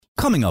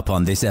Coming up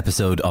on this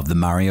episode of the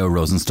Mario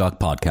Rosenstock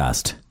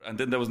Podcast. And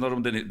then there was another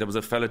one. There was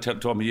a fella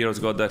told me years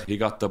ago that he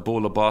got the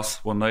bualadh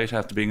one night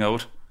after being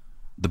out.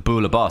 The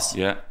bualadh?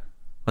 Yeah.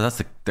 Well,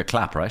 that's the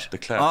clap, right? The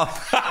clap. Oh.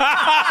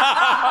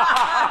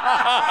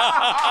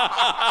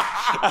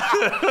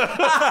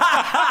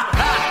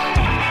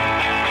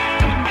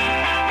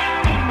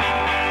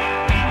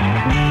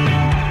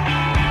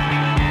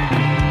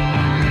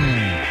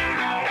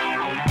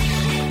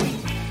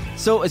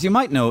 So, as you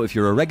might know, if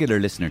you're a regular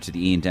listener to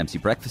the Ian Dempsey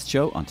Breakfast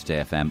Show on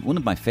Today FM, one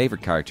of my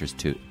favourite characters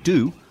to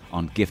do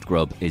on Gift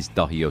Grub is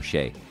Daithi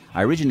O'Se.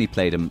 I originally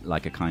played him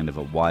like a kind of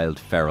a wild,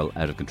 feral,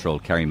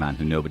 out-of-control Kerry man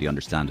who nobody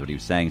understands what he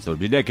was saying, so it'd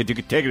be naked, you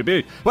could take it a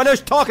bit. Well, I was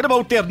talking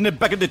about there in the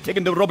back of the thing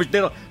and the rubbish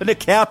there and the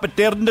carpet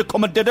there and the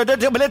coming there,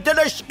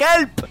 the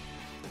scalp.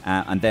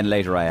 And then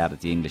later I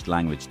added the English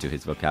language to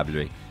his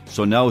vocabulary.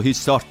 So now he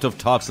sort of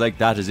talks like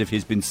that as if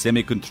he's been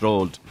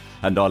semi-controlled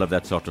and all of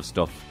that sort of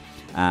stuff.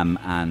 But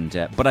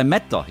I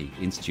met Daithi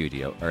in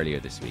studio earlier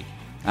this week,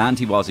 and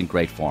he was in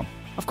great form.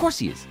 Of course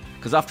he is,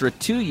 because after a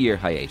 2-year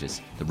hiatus,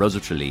 the Rose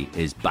of Tralee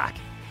is back.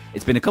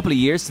 It's been a couple of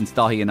years since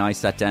Daithi and I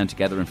sat down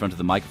together in front of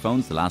the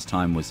microphones. The last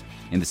time was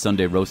in the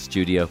Sunday Roast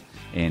studio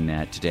in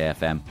Today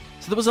FM.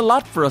 So there was a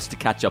lot for us to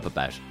catch up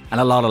about,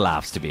 and a lot of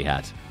laughs to be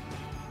had.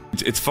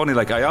 It's funny,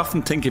 like, I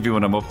often think of you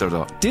when I'm up there,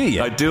 though. Do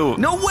you? I do.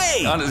 No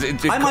way!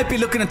 I might be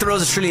looking at the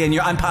Rose of Tralee and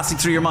I'm passing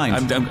through your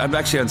mind. I'm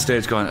actually on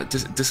stage going,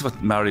 this is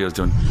what Mario's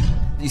doing.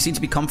 You seem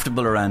to be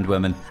comfortable around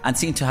women and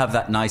seem to have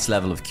that nice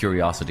level of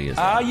curiosity as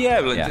well. Yeah.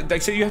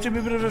 Like, so you have to be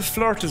a bit of a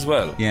flirt as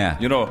well. Yeah.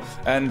 You know,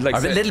 and like...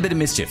 Or a little bit of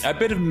mischief. A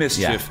bit of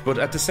mischief, but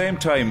at the same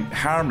time,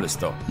 harmless,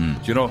 though.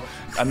 You know,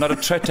 I'm not a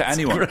threat to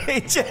anyone.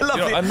 Great.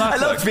 I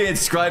love being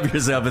describe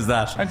yourself as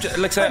that.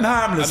 I'm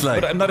harmless,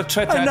 but I'm not a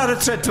threat to I'm not a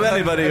threat to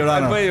anybody, Your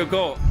Honour. And where you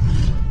go.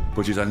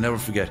 But I'll never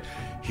forget,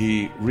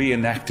 he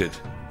reenacted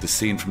the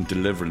scene from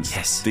Deliverance.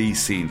 Yes. The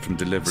scene from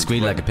Deliverance.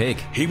 Squeal like a pig.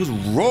 He was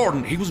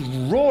roaring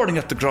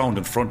at the ground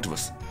in front of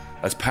us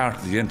as part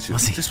of the interview.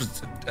 Was he? This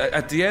was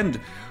at the end.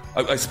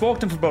 I spoke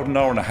to him for about an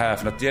hour and a half,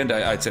 and at the end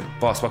I said,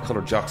 "Boss, what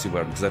colour jocks you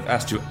wearing?" Because I've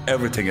asked you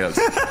everything else.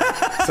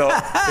 So,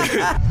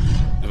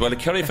 well, a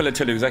Kerry fella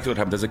tell you exactly what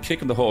happened. There's a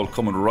kick in the hole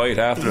coming right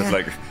after it,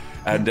 like.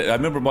 And I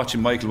remember watching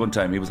Michael one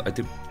time.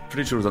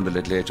 Pretty sure it was on the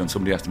Late Late Show, and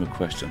somebody asked him a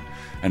question,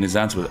 and his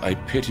answer was, "I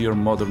pity your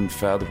mother and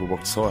father who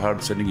worked so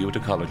hard sending you to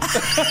college."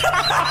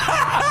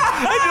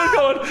 And you're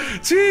going,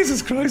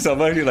 Jesus Christ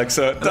Almighty! Like,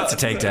 so that's a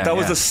takedown. That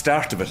was the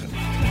start of it.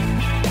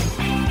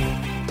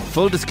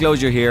 Full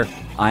disclosure here,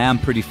 I am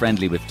pretty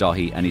friendly with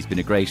Daithi, and he's been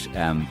a great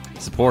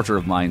supporter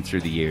of mine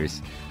through the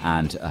years,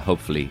 and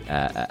hopefully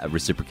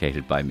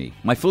reciprocated by me.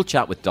 My full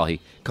chat with Daithi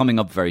coming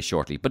up very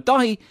shortly. But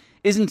Daithi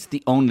isn't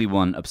the only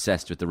one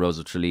obsessed with the Rose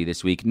of Tralee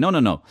this week.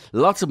 No.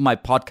 Lots of my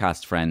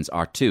podcast friends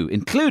are too,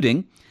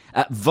 including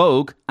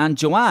Vogue and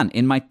Joanne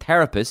in My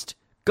Therapist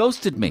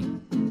Ghosted Me.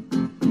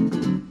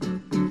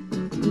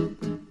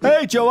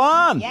 Hey,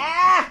 Joanne!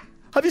 Yeah?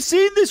 Have you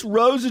seen this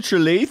Rose of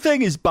Tralee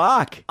thing is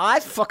back? I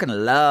fucking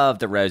love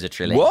the Rose of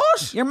Tralee.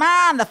 What? Your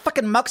man, the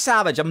fucking muck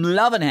savage. I'm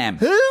loving him.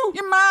 Who?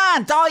 Your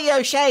man, Daithi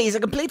O'Se. He's a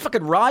complete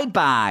fucking ride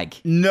bag.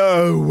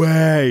 No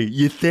way.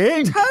 You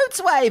think?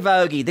 Totes way,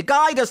 Vogie. The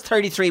guy does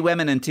 33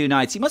 women in 2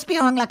 nights. He must be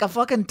hung like a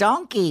fucking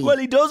donkey. Well,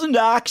 he doesn't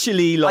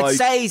actually, like... I'd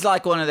say he's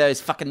like one of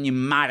those fucking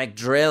pneumatic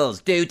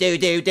drills.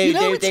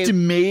 It's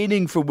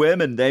demeaning for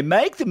women. They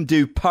make them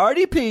do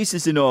party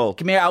pieces and all.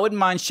 Come here, I wouldn't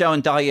mind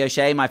showing Daithi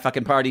O'Se my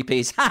fucking party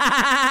piece.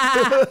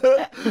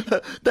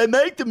 They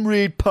make them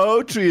read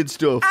poetry and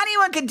stuff.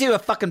 Anyone can do a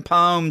fucking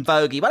poem,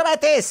 Vogie. What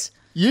about this?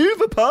 You've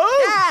a poem?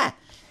 Yeah.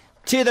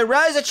 To the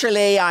Rose of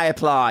Tralee I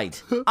applied.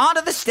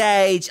 Onto the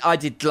stage I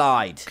did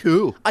glide.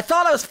 Cool. I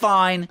thought I was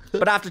fine,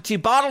 but after 2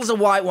 bottles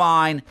of white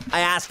wine, I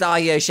asked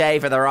Daithi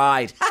O'Se for the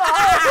ride.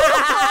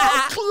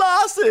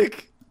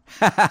 Classic.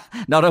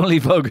 Not only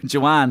Vogue and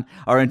Joanne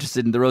are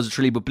interested in the Rose of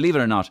Tralee, but believe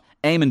it or not,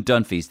 Eamon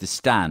Dunphy's The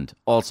Stand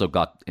also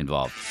got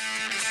involved.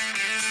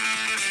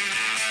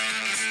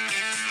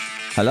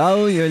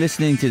 Hello, you're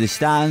listening to The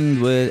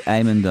Stand with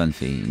Eamon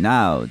Dunphy.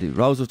 Now, the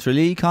Rose of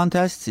Tralee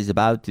contest is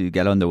about to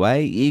get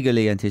underway,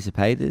 eagerly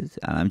anticipated,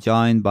 and I'm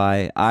joined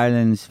by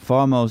Ireland's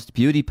foremost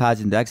beauty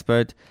pageant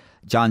expert,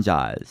 John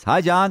Giles. Hi,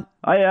 John.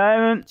 Hi,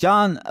 Eamon.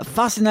 John, a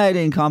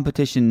fascinating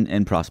competition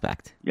in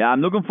prospect. Yeah,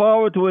 I'm looking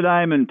forward to it,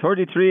 Eamon.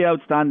 33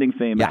 outstanding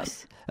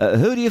females. Yes.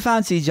 Who do you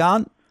fancy,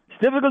 John?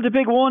 Difficult to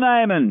pick one,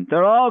 Eamon.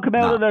 They're all come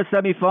out of their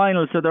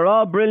semi-finals, so they're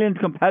all brilliant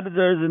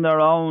competitors in their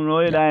own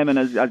right, Eamon,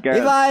 as girls.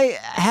 If I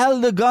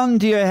held a gun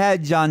to your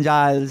head, John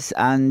Giles,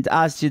 and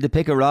asked you to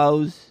pick a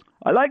rose...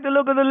 I like the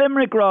look of the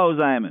Limerick rose,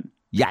 Eamon.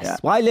 Yes. Yeah.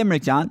 Why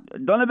Limerick, John?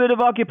 Done a bit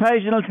of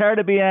occupational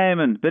therapy,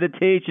 Eamon. Bit of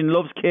teaching,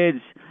 loves kids.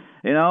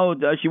 You know,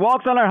 she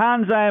walks on her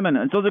hands, Eamon,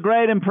 and does a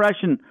great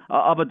impression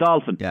of a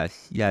dolphin.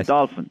 Yes. A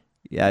dolphin.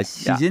 Yes,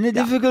 she's in a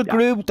difficult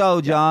group, though,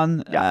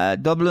 John. Yeah.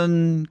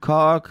 Dublin,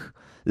 Cork...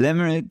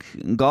 Limerick,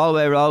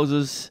 Galway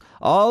Roses,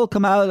 all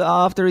come out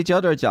after each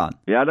other, John.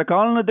 Yeah, they're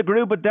calling it the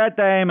group of death,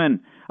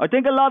 Eamon. I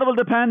think a lot will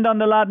depend on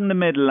the lad in the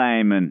middle,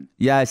 Eamon.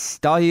 Yes,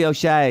 Daithi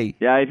O'Se.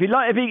 Yeah, if he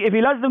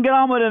lets them get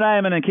on with it,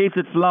 Eamon, and keeps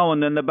it flowing,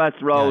 then the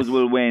best Rose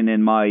will win,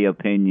 in my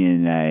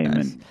opinion, Eamon.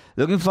 Yes.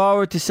 Looking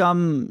forward to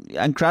some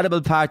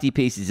incredible party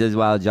pieces as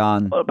well,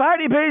 John. Well,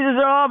 party pieces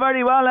are all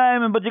very well,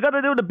 Eamon, but you got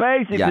to do the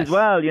basics as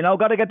well. You know,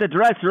 got to get the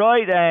dress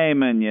right,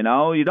 Eamon. You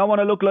know, you don't want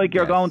to look like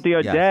you're going to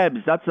your Debs.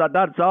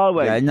 That's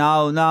always. Yeah,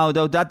 no,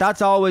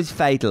 that's always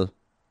fatal.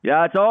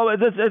 Yeah, it's always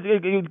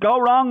you go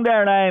wrong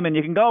there, Eamon.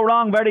 You can go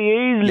wrong very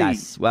easily.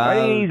 Yes,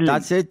 well,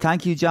 that's it.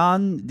 Thank you,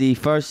 John. The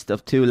first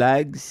of 2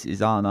 legs is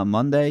on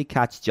Monday.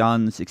 Catch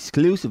John's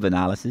exclusive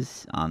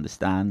analysis on the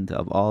stand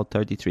of all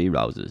 33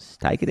 roses.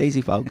 Take it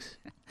easy, folks.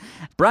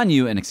 Brand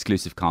new and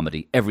exclusive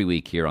comedy every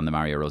week here on the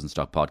Mario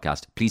Rosenstock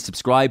Podcast. Please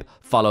subscribe,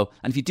 follow,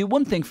 and if you do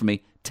one thing for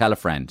me, tell a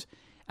friend.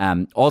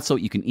 Also,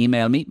 you can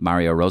email me,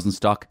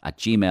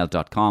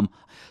 mariorosenstock@gmail.com.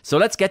 So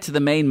let's get to the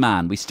main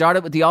man. We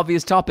started with the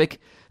obvious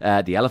topic,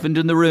 the elephant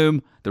in the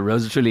room, the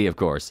Rose of Tralee, of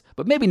course,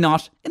 but maybe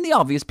not in the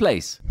obvious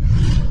place.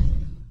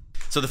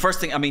 So the first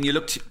thing,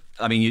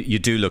 you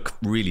do look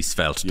really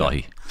svelte,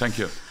 Daithi. Thank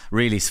you.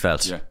 Really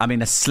svelte. Yeah. I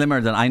mean,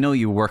 slimmer than, I know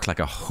you work like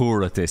a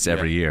whore at this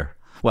every year.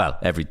 Well,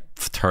 every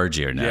third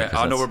year now.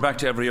 Yeah, we're back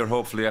to every year,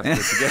 hopefully, after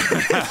this again.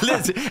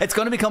 It's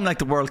going to become like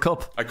the World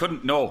Cup.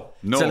 No.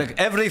 So like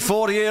every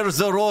 4 years,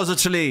 the Rose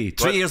of Tralee.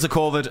 3 years of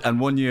COVID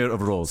and 1 year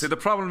of Rose. See, the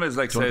problem is,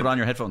 like, do you want to put on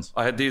your headphones?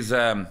 I had these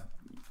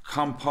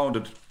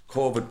compounded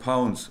COVID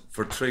pounds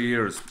for 3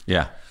 years.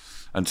 Yeah.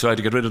 And so I had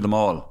to get rid of them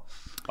all.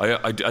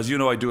 I as you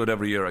know, I do it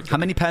every year. How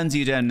many pounds are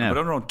you down now? I'm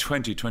around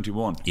 20,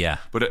 21. Yeah.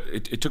 But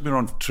it took me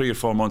around 3 or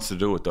 4 months to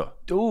do it, though.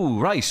 Oh,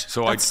 right.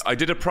 So I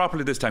did it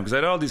properly this time, because I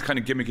had all these kind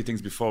of gimmicky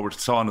things before with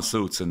sauna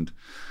suits and...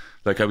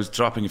 Like, I was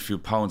dropping a few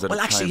pounds at a time.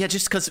 Well, actually, yeah,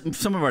 just because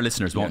some of our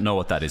listeners won't know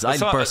what that is. I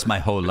burst my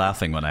whole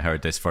laughing when I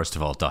heard this, first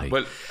of all, Daithi.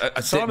 Well,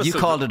 you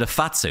called it a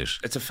fat suit.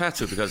 It's a fat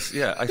suit because,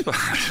 I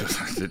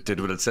suppose it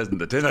did what it says in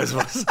the tin, I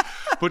suppose.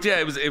 But yeah,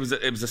 it was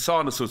a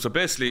sauna suit. So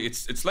basically,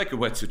 it's like a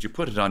wetsuit. You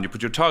put it on, you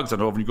put your togs on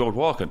over, and you go out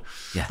walking.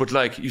 Yeah. But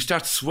like, you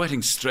start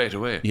sweating straight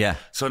away. Yeah.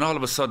 So and all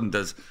of a sudden,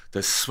 there's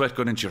sweat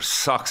going into your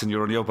socks, and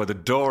you're only out by the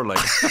door, like.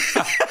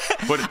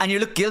 And you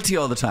look guilty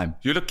all the time.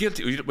 You look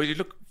guilty. You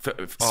look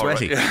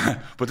sweaty. Right.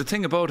 Yeah. But the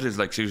thing about it is,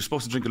 like, so you're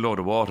supposed to drink a load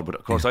of water, but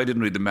of course I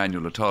didn't read the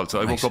manual at all.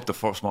 So I woke up the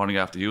first morning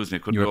after using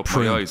it, couldn't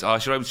open my eyes. I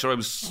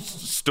was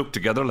stuck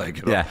together, like,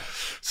 you know. Yeah.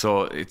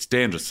 So it's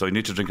dangerous. So you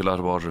need to drink a lot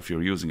of water if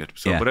you're using it.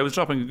 So, but I was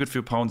dropping a good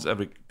few pounds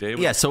every day.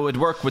 Yeah. So it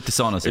worked with the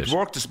sauna suit. It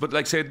worked, but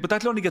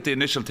that'll only get the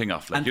initial thing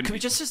off. Like, and can we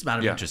just a matter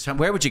of interest?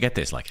 Where would you get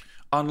this? Like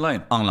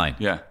online.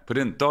 Yeah. Put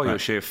in Daithi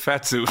O'Se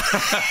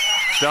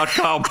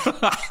fatsuit.com.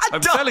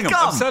 I'm selling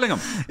them.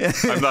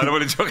 I'm not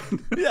only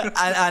joking. Yeah.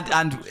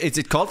 And is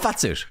it called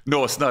fatsuit?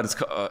 No, it's not. It's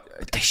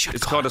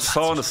called a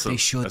sauna suit. They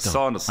should. A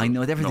sauna suit. I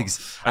know everything's.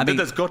 No. And then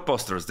there's gut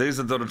busters. These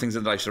are the other things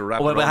that I should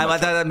wrap around.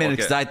 That minute,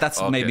 because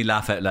that's made me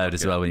laugh out loud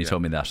as well when you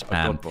told me that.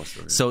 Gut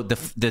buster, so the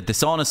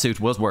sauna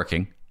suit was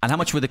working. And how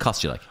much would they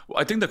cost you, like?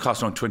 Well, I think they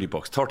cost around $20,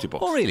 $30.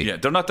 Oh, really? Yeah,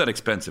 they're not that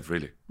expensive,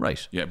 really.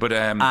 Right. Yeah, but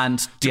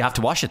and do you have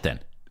to wash it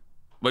then?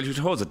 Well, you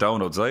hose it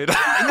down outside.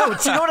 No,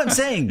 do you know what I'm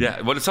saying?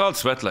 Yeah, well, it's all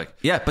sweat, like.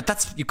 Yeah,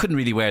 but you couldn't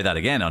really wear that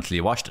again until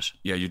you washed it.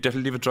 Yeah, you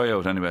definitely leave it dry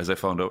out anyway, as I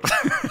found out.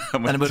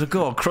 And it would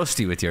go all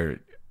crusty with your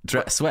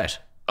sweat.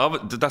 Oh,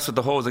 that's what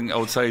the hosing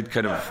outside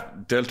kind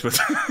of dealt with.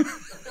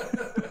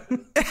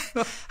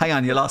 Hang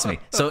on, you lost me.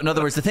 So in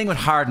other words, the thing would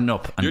harden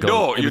up and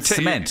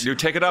cement. You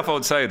take it off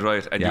outside,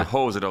 right, and you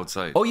hose it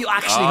outside. Oh, you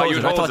actually hose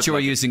it? I thought you were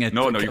using it.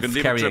 No, you can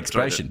leave Kerry it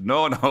expression.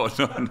 No.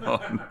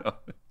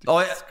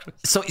 Oh,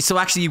 so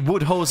actually you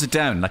would hose it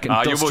down like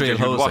industrial hosing.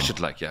 You'd wash it,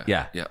 like,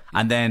 yeah.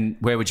 And then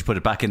where would you put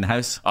it, back in the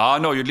house?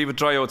 No, you'd leave it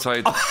dry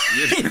outside.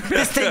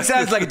 This thing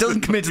sounds like it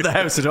doesn't come into the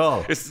house at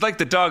all. It's like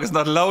the dog is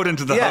not allowed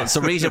into the house.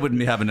 So Rita wouldn't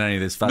be having any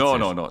of this fat suit. No,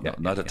 not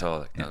at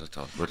all. Not at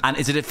all. And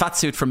is it a fat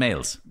suit for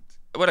males?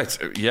 Well, I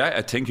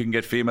think you can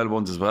get female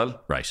ones as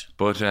well. Right.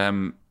 But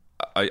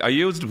I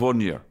used it 1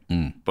 year,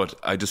 but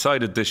I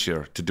decided this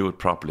year to do it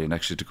properly and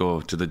actually to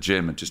go to the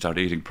gym and to start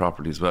eating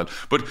properly as well.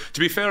 But to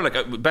be fair,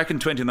 like back in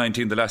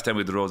 2019, the last time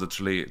we did the Rose of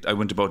Tralee, I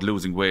went about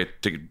losing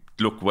weight to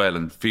look well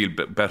and feel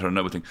better and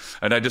everything.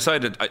 And I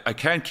decided I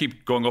can't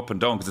keep going up and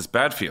down because it's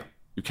bad for you.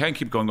 You can't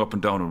keep going up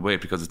and down in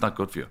weight because it's not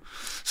good for you.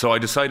 So I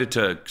decided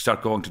to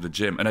start going to the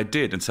gym, and I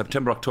did in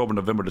September, October,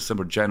 November,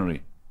 December,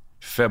 January,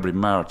 February,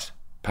 March.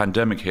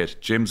 Pandemic hit,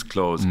 gyms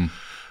closed.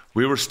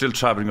 We were still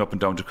travelling up and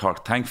down to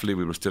Cork. Thankfully,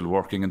 we were still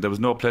working, and there was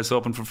no place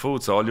open for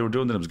food. So all you were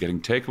doing then was getting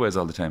takeaways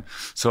all the time.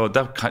 So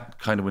that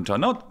kind of went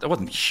on. No, that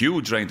wasn't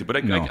huge or anything, but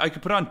I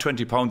could put on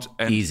 £20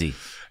 and easy.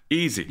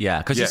 Yeah,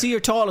 because you see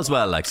you're tall as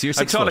well. Like, so you're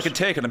 6 foot. I'm tall, I can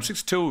take it. I'm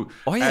 6'2".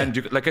 Oh, yeah.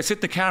 And I sit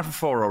in the car for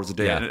 4 hours a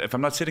day. Yeah. And if I'm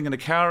not sitting in the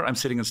car, I'm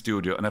sitting in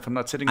studio. And if I'm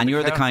not sitting in the car... And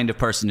you're the kind of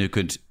person who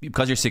could,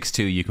 because you're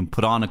 6'2", you can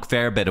put on a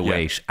fair bit of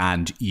weight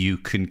and you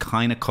can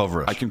kind of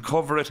cover it. I can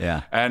cover it.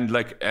 Yeah. And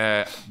like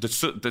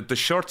the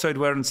shorts I'd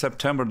wear in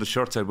September and the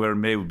shorts I'd wear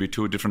in May would be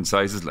 2 different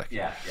sizes. Like.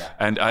 Yeah.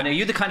 And are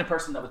you the kind of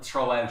person that would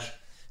throw out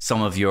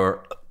some of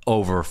your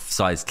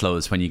oversized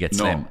clothes when you get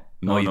slim?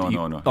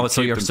 No. Oh,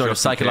 so you're sort of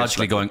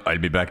psychologically going, I'll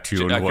be back to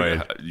you in a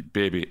while.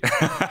 Baby.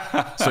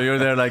 So you're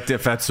there like, the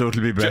fat suit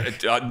will be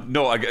back.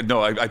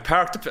 I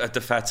parked at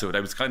the fat suit.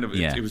 I was kind of,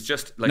 it was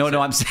just like... No,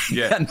 I'm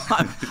saying,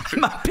 I'm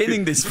not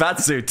pinning this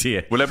fat suit to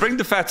you. Will I bring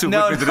the fat suit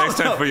with me the next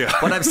time for you?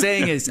 What I'm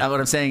saying is,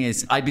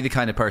 I'd be the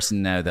kind of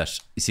person now that,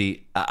 you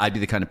see, I'd be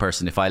the kind of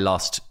person if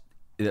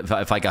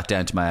I got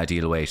down to my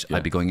ideal weight,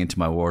 I'd be going into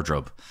my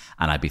wardrobe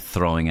and I'd be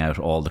throwing out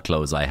all the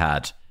clothes I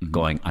had,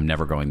 going, I'm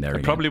never going there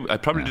again. I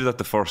probably did that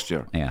the first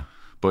year. Yeah.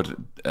 But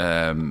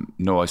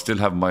no, I still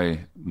have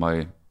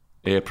my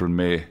April,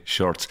 May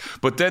shirts.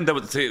 But then that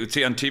would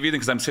see on TV,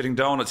 because I'm sitting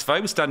down. If I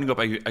was standing up,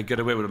 I get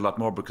away with it a lot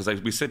more, because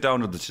we sit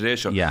down at the Today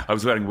Show. Yeah. I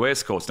was wearing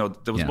waistcoats. Now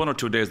there was 1 or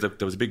 2 days that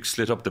there was a big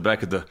slit up the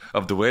back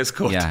of the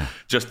waistcoat,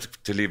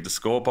 just to leave the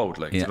scope out.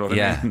 Like, you know what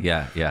I mean?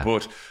 Yeah.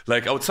 But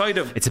like outside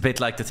of, it's a bit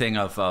like the thing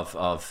of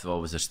what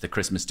was it, the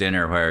Christmas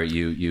dinner, where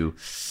you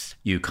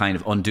kind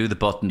of undo the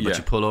button, but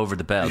you pull over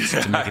the belt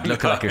to make it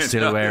look like you're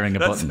still wearing a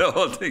button. That's the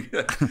whole thing.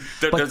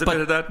 There's a bit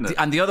of that in it.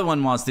 And the other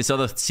one was, this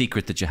other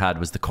secret that you had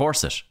was the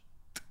corset.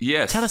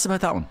 Yes. Tell us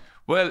about that one.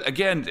 Well,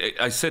 again,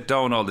 I sit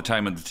down all the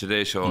time on the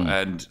Today Show,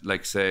 and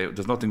like say,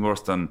 there's nothing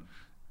worse than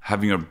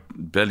having your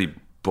belly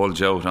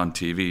bulge out on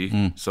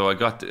TV. So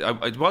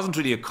it wasn't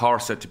really a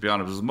corset, to be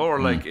honest. It was more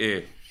like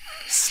a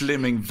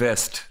slimming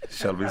vest,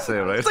 shall we say,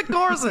 right? It's a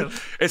corset.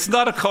 It's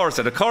not a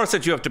corset. A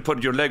corset, you have to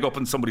put your leg up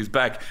on somebody's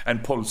back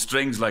and pull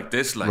strings like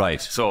this.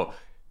 Right. So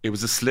it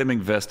was a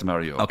slimming vest,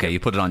 Mario. Okay, you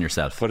put it on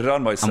yourself. Put it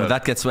on myself. And will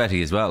that get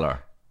sweaty as well,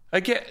 or?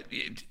 I get...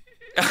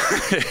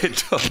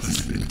 It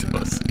does.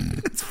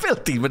 It's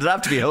filthy, but it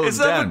have to be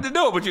hosed down.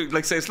 No, but you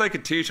like say it's like a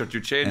t-shirt.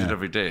 You change it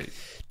every day.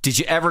 Did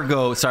you ever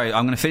go? Sorry,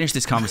 I'm going to finish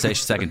this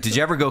conversation a second. Did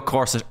you ever go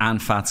corset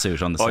and fat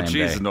suit on the same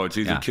day? No,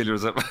 Jesus, kill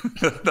yourself.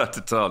 Not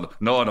at all.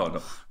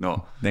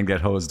 No. Then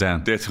get hosed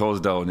down. Get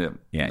hosed down.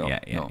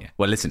 Yeah.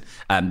 Well, listen.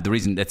 The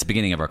reason that's the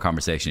beginning of our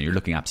conversation. You're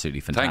looking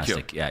absolutely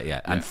fantastic. Thank you.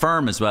 Yeah, and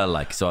firm as well.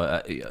 Like, so,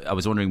 I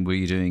was wondering, were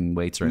you doing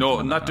weights or anything?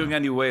 No, not doing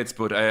any weights,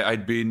 but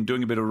I'd been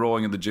doing a bit of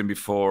rowing in the gym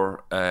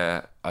before.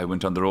 I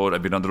went on the road.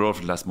 I've been on the road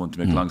for the last month, to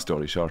make a long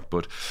story short.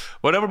 But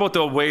whatever about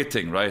the weight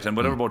thing, right? And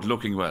whatever about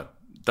looking well,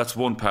 that's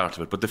one part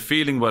of it. But the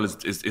feeling well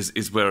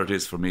is where it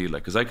is for me.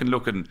 Like, because I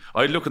look in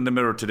the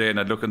mirror today, and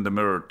I'd look in the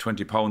mirror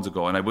 20 pounds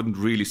ago, and I wouldn't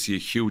really see a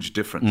huge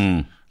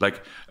difference.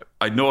 Like,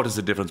 I'd notice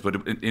a difference,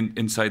 but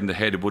inside in the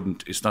head, it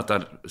wouldn't. It's not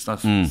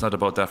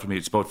about that for me.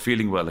 It's about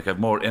feeling well. Like, I have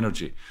more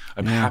energy.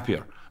 I'm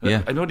happier.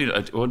 Yeah. I won't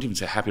even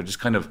say happier. Just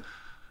kind of.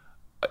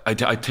 I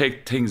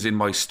take things in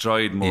my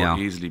stride more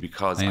easily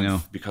because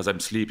I'm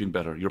sleeping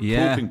better. You're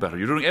pooping better.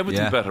 You're doing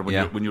everything better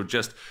when you're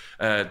just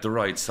the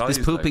right size.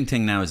 This pooping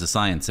thing now is a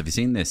science. Have you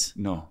seen this?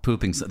 No.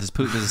 Pooping.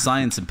 There's a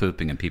science in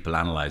pooping, and people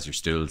analyse your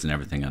stools and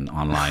everything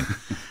online,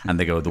 and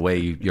they go the way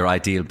your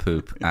ideal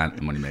poop. And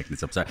I'm only making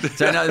this up. Sorry.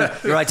 So no,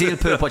 your ideal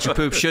poop, what your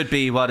poop should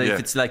be. What if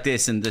it's like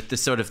this, and the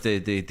sort of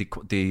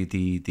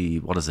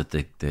the what is it?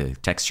 The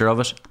texture of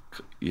it.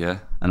 Yeah.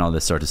 And all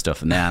this sort of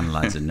stuff, and they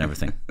analyse it and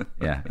everything.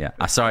 Yeah.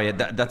 Sorry,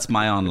 that's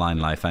my online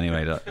life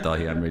anyway,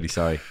 Daithi. I'm really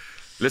sorry.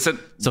 Listen.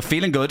 So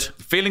feeling good,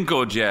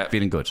 yeah.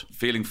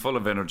 Feeling full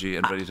of energy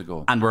and ready to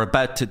go. And we're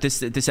about to,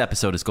 this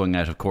episode is going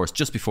out, of course,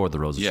 just before the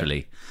Rose of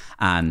Tralee.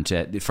 And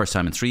the first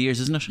time in 3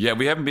 years, isn't it? Yeah,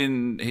 we haven't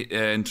been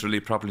in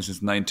Tralee properly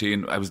since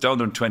 19. I was down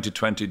there in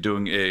 2020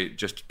 doing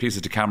just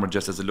pieces to camera,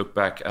 just as a look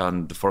back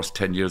on the first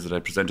 10 years that I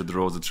presented the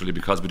Rose of Tralee,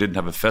 because we didn't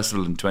have a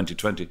festival in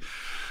 2020.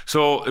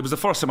 So it was the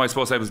first time, I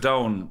suppose, I was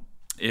down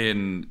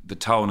in the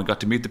town and got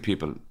to meet the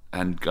people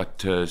and got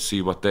to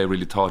see what they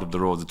really thought of the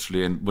Rose of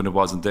Tralee, and when it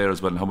wasn't there as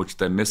well, and how much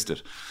they missed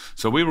it.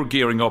 So we were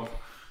gearing up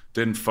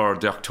then for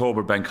the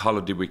October bank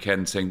holiday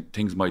weekend, saying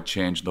things might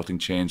change. Nothing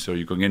changed. So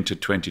you're going into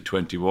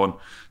 2021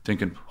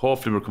 thinking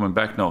hopefully we're coming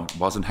back now. It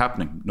wasn't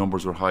happening.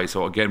 Numbers were high.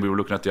 So again, we were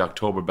looking at the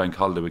October bank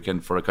holiday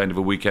weekend for a kind of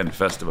a weekend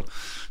festival.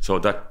 So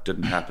that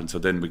didn't happen. So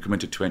then we come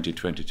into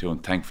 2022,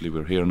 and thankfully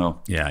we're here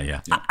now.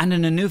 Yeah. And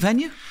in a new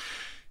venue?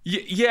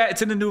 Yeah,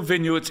 it's in a new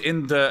venue. It's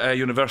in the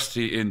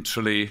university in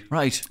Tralee.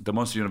 Right. The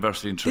Munster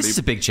University in Tralee. This is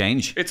a big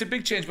change. It's a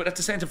big change, but at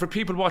the same time, for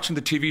people watching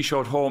the TV show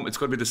at home, it's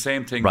going to be the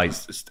same thing. Right.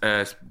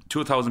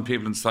 2,000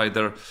 people inside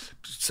there,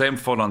 same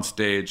fun on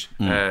stage,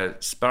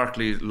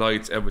 sparkly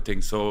lights,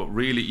 everything. So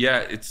really,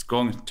 it's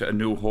going to a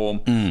new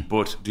home,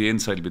 but the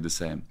inside will be the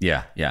same.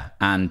 Yeah.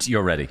 And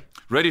you're ready.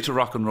 Ready to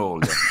rock and roll,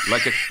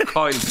 like a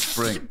coiled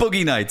spring.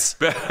 Boogie Nights.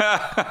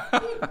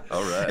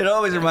 All right. It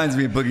always reminds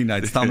me of Boogie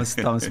Nights. Thomas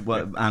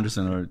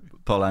Anderson or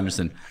Paul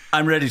Anderson.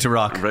 I'm ready to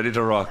rock. Ready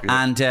to rock.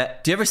 Yeah. And do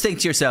you ever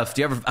think to yourself,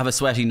 do you ever have a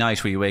sweaty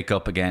night where you wake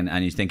up again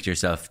and you think to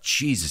yourself,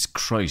 Jesus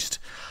Christ,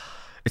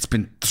 it's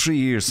been 3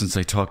 years since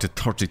I talked to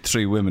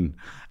 33 women.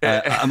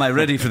 Am I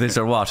ready for this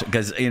or what?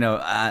 Because,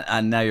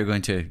 and now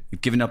you've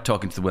given up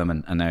talking to the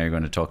women, and now you're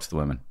going to talk to the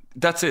women.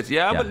 That's it,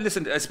 yeah. But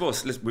listen, I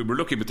suppose we were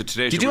lucky with the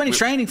Today Show. Do you do any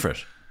training for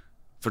it?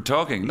 For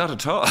talking? Not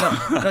at all.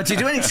 No, do you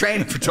do any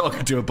training for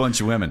talking to a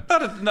bunch of women?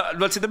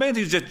 Well, see, the main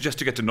thing is just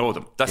to get to know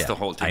them. That's the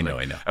whole thing.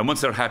 I know. And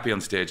once they're happy on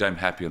stage, I'm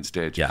happy on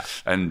stage. Yeah.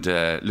 And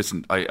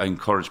listen, I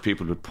encourage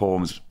people with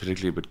poems,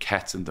 particularly with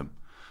cats in them.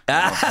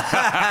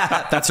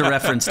 That's a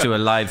reference to a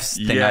live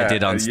thing I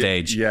did on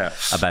stage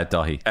about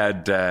Daithi.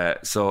 And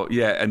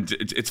and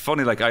it's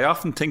funny, like I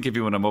often think of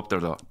you when I'm up there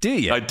though. Do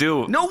you? I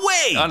do. No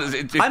way!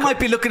 I might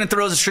be looking at the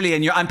Rose of Tralee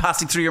and I'm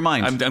passing through your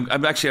mind.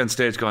 I'm actually on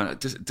stage going,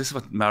 this is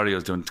what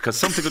Mario's doing, because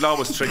something will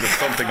always trigger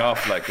something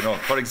off, like, you know,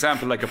 for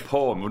example, like a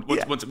poem.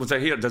 Once I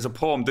hear there's a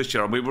poem this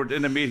year, and we were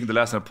in a meeting the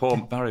last night, a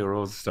poem, Mario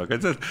Rosenstock,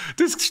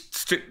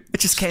 it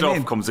just came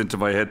in. Comes into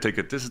my head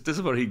thinking, this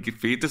is what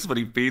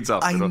he feeds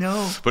off. I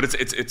know. But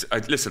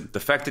listen, the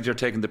fact that you're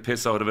taking the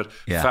piss out of it,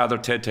 Father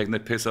Ted taking the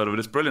piss out of it,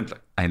 it's brilliant.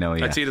 Like, I know,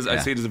 I see it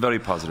as a very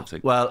positive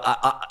thing. Well,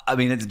 I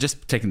mean,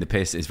 just taking the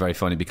piss is very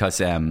funny, because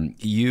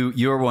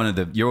you're one of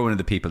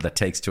the people that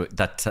takes to it,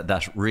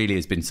 that really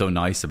has been so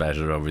nice about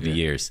it over the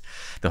years.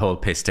 The whole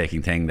piss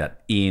taking thing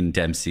that Ian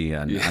Dempsey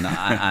and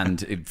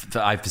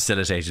I've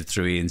facilitated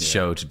through Ian's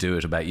show to do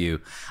it about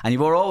you, and you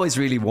were always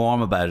really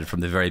warm about it from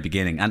the very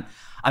beginning. And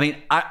I mean,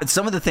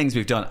 some of the things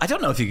we've done, I don't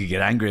know if you could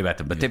get angry about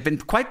them, but they've been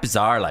quite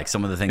bizarre, like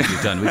some of the things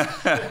we've done.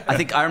 I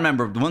think I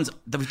remember the ones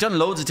that we've done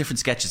loads of different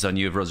sketches on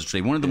you of Rose of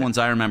Tralee. One of the ones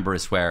I remember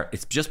is where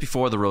it's just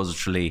before the Rose of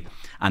Tralee,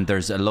 and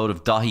there's a load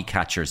of Daithi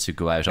catchers who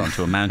go out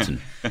onto a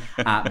mountain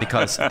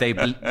because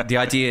the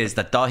idea is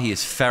that Daithi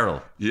is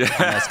feral and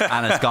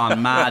has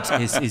gone mad.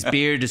 His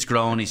beard is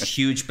grown, his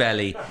huge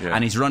belly,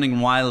 and he's running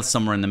wild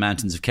somewhere in the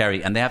mountains of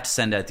Kerry, and they have to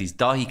send out these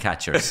Daithi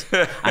catchers.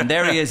 And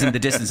there he is in the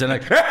distance, and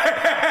like...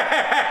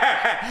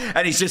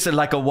 And he's just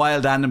like a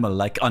wild animal,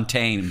 like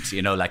untamed,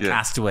 you know, like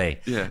castaway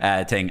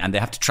thing. And they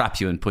have to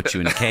trap you and put you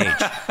in a cage.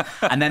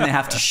 And then they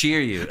have to shear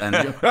you. And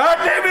leave me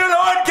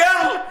alone,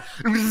 girl!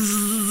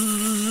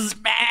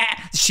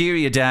 Shear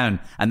you down.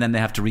 And then they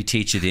have to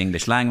reteach you the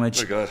English language.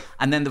 Oh my God.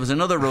 And then there was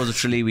another Rose of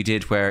Tralee we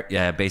did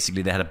where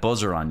basically they had a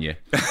buzzer on you.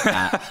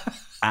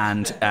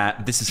 And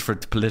this is for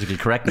the political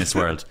correctness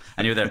world.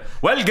 And you're there,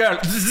 well, girl.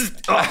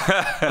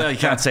 No, you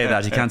can't say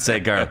that. You can't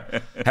say girl.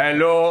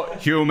 Hello,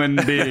 human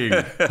being.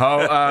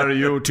 How are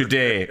you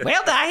today?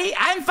 Well,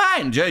 I'm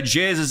fine.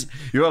 Jesus,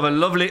 you have a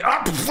lovely...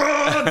 Can't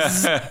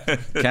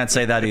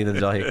say that either,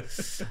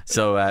 Daithi.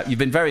 So you've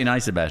been very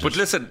nice about it. But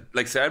listen,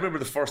 like, say, I remember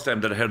the first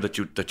time that I heard that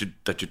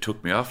you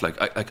took me off. Like,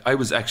 I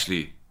was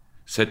actually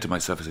said to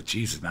myself, I said,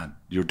 Jesus, man,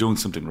 you're doing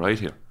something right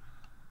here.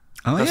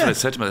 Oh, That's what I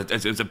said to myself.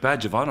 It was a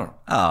badge of honour.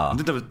 Oh. And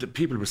then the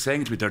people were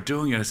saying to me, they're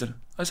doing it.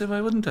 I said, why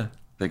wouldn't I?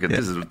 Like,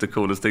 this is the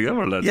coolest thing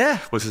ever, lad. Yeah.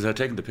 Was they're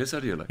taking the piss out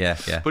of you, like.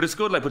 Yeah. But it's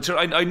good, like. But sure,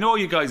 I know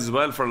you guys as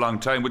well for a long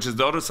time, which is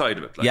the other side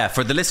of it. Like. Yeah,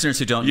 for the listeners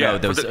who don't know,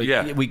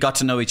 we got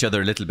to know each other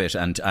a little bit,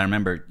 and I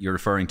remember you're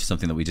referring to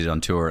something that we did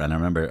on tour, and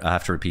I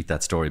have to repeat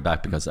that story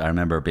back because I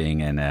remember being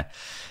in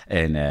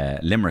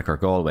Limerick or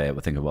Galway, I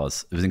think it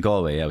was. It was in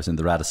Galway. I was in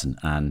the Radisson,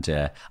 and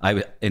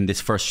in this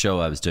first show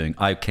I was doing,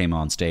 I came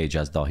on stage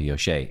as Daithi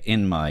O'Se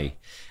in my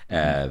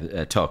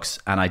tux,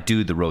 and I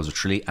do the Rose of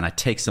Tralee, and I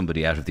take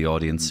somebody out of the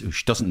audience who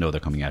doesn't know they're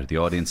coming out of the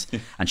audience,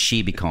 and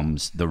she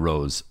becomes the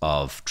Rose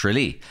of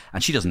Tralee,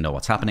 and she doesn't know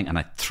what's happening, and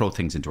I throw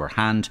things into her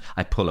hand.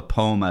 I pull a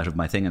poem out of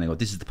my thing and I go,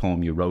 this is the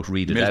poem you wrote,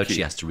 read it out. She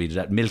has to read it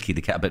out. Milky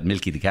the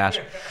cat,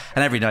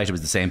 and every night it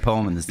was the same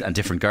poem and a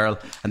different girl,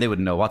 and they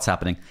wouldn't know what's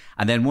happening.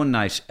 And then one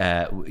night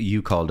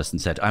you called us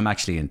and said, I'm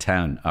actually in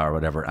town or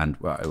whatever, and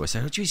I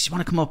said, oh geez, you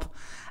want to come up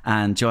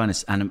and join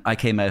us? And I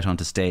came out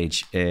onto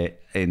stage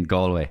in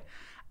Galway,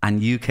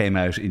 and you came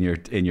out in your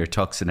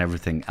tux and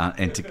everything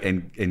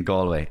in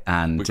Galway,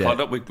 and we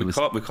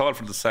called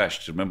for the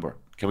sash. Do you remember?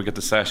 Can we get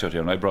the sash out here?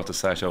 And I brought the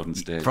sash out on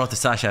stage. Brought the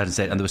sash out and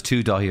said, and there was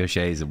two Daithi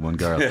O'Sheas and one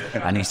girl,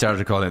 and he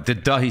started calling it the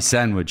Daithi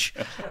sandwich.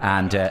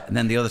 And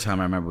then the other time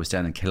I remember was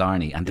down in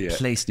Killarney, and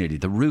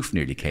the roof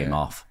nearly came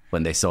off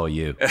when they saw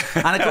you.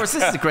 And of course,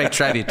 this is a great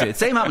tribute to it.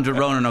 Same happened to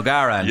Ronan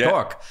O'Gara in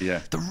Cork.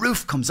 Yeah. The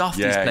roof comes off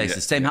these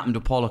places. Same happened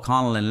to Paul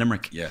O'Connell in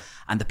Limerick. Yeah.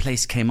 And the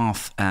place came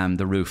off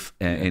the roof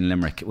in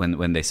Limerick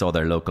when they saw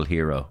their local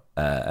hero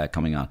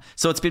coming on.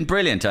 So it's been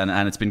brilliant,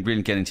 and it's been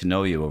brilliant getting to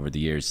know you over the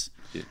years.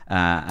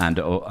 And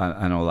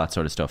all that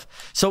sort of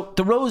stuff. So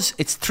the Rose,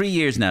 it's 3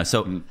 years now.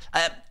 So,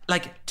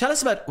 tell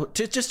us about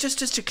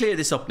just to clear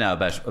this up now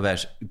about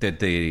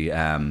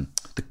the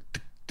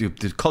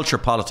culture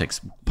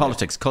politics,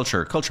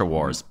 culture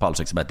wars,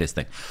 politics about this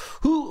thing.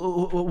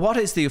 What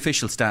is the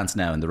official stance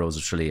now in the Rose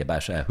of Tralee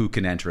about who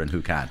can enter and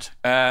who can't?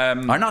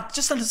 Or not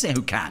to say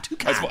who can't.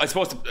 I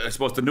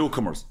suppose the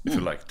newcomers, if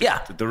you like.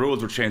 The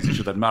rules were changed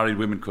so that married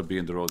women could be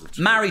in the Rose of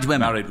Tralee.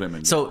 Married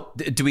women. So,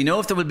 do we know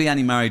if there will be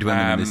any married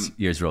women in this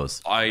year's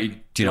Rose?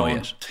 Do you know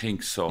yet?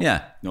 Think so.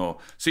 Yeah. No.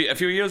 See, a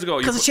few years ago,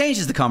 because it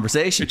changes the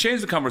conversation. It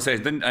changes the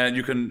conversation. Then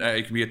you can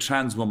be a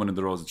trans woman in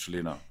the Rose of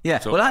Tralee now. Yeah.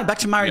 So, back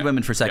to married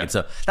women for a second.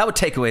 So that would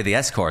take away the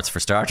escorts for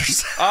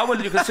starters.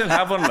 Well, you can still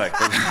have one, like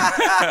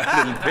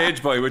a little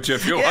page boy with you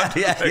if you want.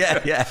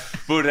 Yeah.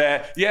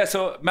 But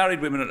so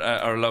married women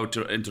are allowed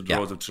to enter the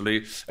Rose of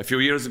Tralee. A few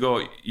years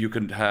ago, you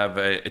can have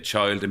a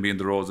child and be in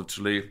the Rose of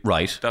Tralee.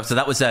 Right. So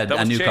that was a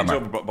newcomer. Changed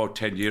over about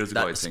 10 years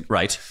ago, I think.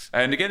 Right.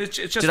 And again, it's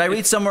just. Did I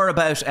read somewhere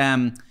about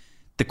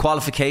the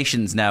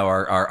qualifications now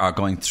are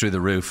going through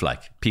the roof?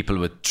 Like people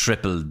with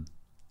triple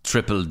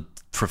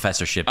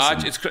professorships.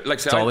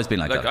 It's always been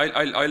like that.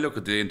 I look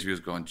at the interviews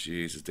going,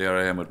 Jesus, there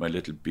I am with my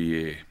little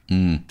BA,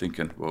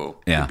 thinking, whoa.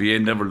 The BA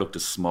never looked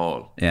as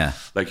small. Yeah.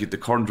 Like the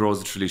current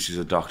Rose of Tralee, she's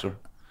a doctor.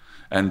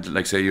 And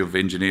like say you have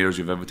engineers,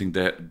 you have everything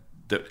there.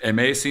 The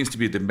MA seems to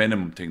be the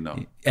minimum thing now.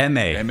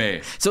 MA.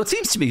 So it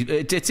seems to be.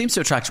 It seems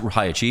to attract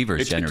high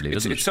achievers generally,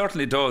 doesn't it? It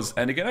certainly does.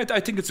 And again, I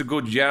think it's a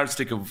good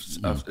yardstick of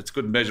it's a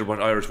good measure of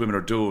what Irish women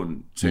are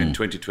doing, say in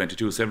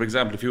 2022. Say, for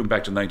example, if you went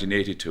back to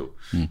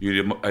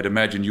 1982, I'd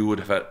imagine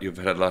you've had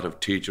a lot of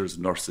teachers,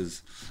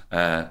 nurses,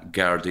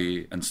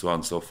 Gardaí, and so on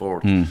and so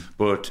forth.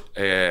 But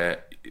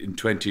in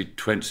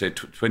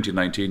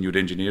 2019, you had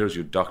engineers,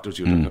 you had doctors,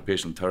 you had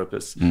occupational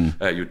therapists, you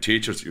had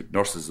teachers, you had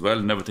nurses as well,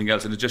 and everything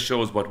else. And it just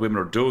shows what women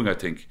are doing, I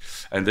think.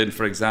 And then,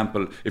 for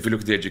example, if you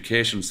look at the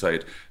education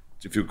side,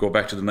 if you go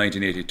back to the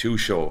 1982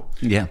 show,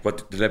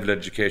 what the level of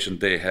education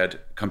they had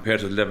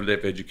compared to the level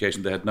of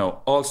education they had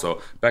now.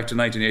 Also, back to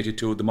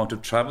 1982, the amount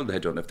of travel they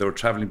had done. If they were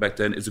travelling back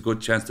then, it's a good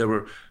chance they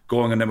were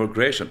going on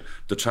immigration.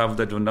 The travel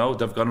they do now,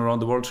 they've gone around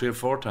the world 3 or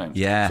 4 times.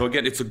 Yeah. So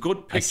again, it's a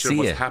good picture of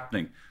what's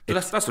happening. But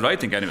that's what I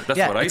think anyway. That's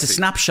what I see. It's a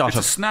snapshot. It's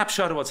a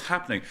snapshot of what's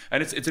happening,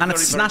 and it's a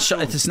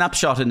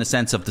snapshot in the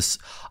sense of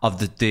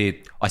the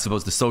I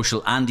suppose the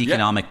social and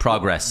economic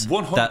progress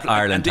that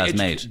Ireland has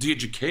made. The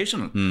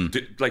educational,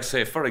 like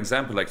say for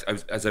example, like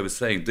as I was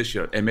saying, this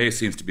year MA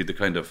seems to be the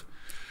kind of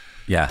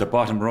the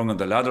bottom rung on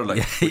the ladder,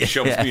 like which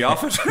shoves me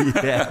off it.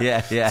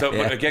 So,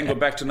 but again, go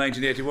back to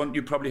 1981.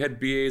 You probably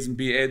had BAs and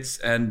BEds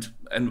and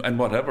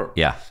whatever.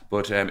 Yeah.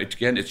 But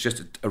it's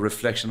just a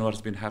reflection of what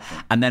has been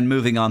happening. And then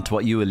moving on to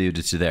what you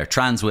alluded to there,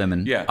 trans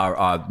women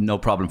are no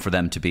problem for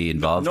them to be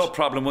involved. No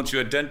problem once you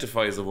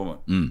identify as a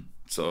woman.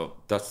 So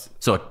that's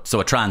so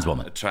a trans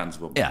woman.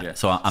 Yeah.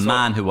 So a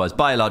man who was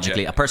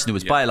biologically a person who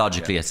was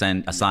biologically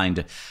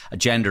assigned a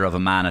gender of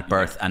a man at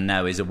birth and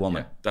now is a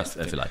woman. That's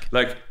if you like.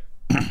 Like.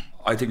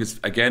 I think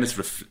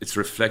it's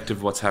reflective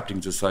of what's happening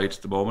in society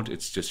at the moment. It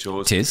just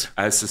shows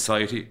as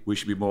society we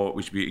should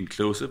be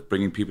inclusive,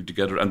 bringing people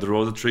together, and the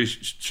Rose of Tralee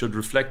should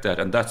reflect that,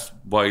 and that's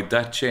why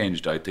that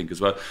changed, I think,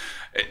 as well.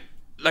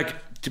 Like,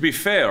 to be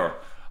fair,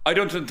 I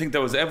don't think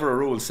there was ever a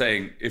rule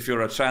saying if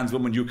you're a trans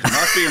woman you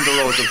cannot be in the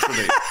Rose of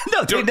Tralee.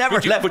 No, they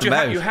never left them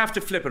out. You have to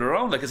flip it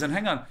around, like, as in,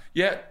 hang on,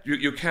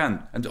 you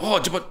can, and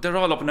but they're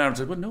all up in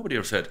arms. Well, nobody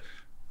ever said,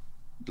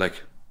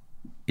 like.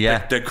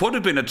 Yeah, there could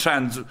have been a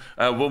trans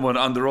woman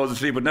on the Rose of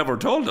Tralee, but never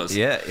told us.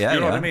 You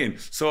know what I mean?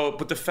 So,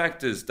 but the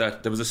fact is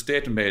that there was a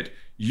statement made.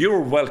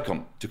 You're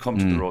welcome to come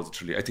to the Rose of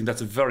Tralee. I think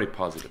that's a very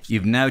positive.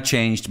 You've now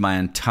changed my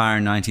entire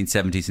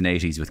 1970s and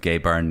 80s with Gay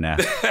Byrne now.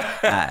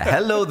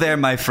 Hello there,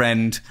 my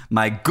friend,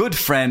 my good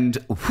friend.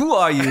 Who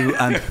are you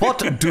and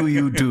what do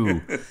you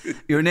do?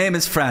 Your name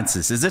is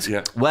Francis, is it?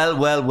 Yeah. Well.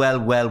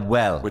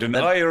 With an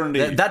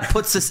irony. That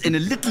puts us in a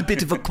little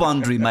bit of a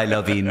quandary, my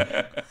loving.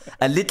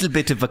 A little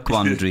bit of a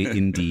quandary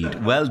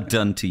indeed. Well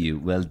done to you.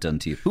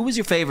 Who was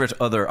your favourite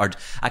other? Or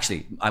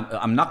actually,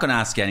 I'm not going to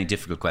ask you any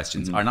difficult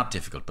questions. Or not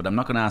difficult, but I'm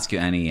not going to ask you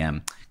any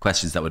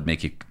questions that would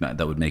make you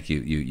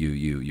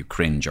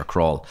cringe or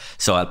crawl.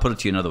 So I'll put it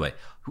to you another way.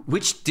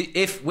 Which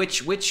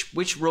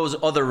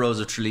other Rose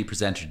of Tralee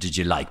presenter did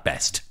you like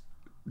best?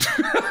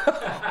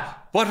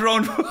 What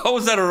round? How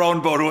was that a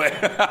roundabout way?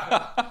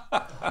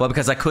 Well,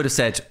 because I could have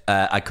said.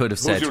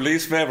 Who's your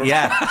least favourite?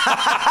 Yeah.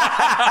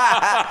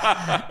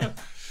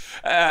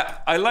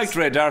 I liked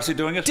Ray D'Arcy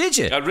doing it. Did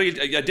you? I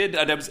did.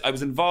 And I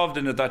was involved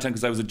in it that time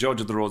because I was a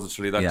judge of the Rose of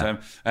Tralee that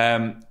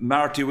time.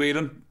 Marty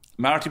Whelan.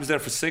 Marty was there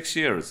for 6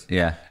 years.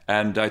 Yeah.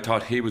 And I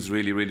thought he was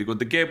really, really good.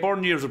 The Gay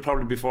Byrne years were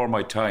probably before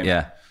my time.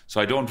 Yeah.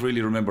 So I don't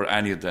really remember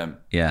any of them.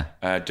 Yeah.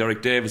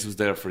 Derek Davis was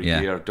there for a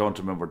year. Don't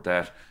remember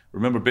that.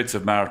 Remember bits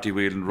of Marty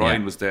Whelan.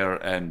 Ryan was there,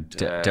 and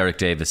Derek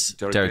Davis.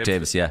 Derek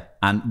Davis, yeah.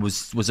 And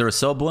was there a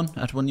sub one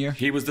at 1 year?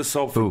 He was the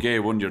sub for Gay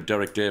 1 year.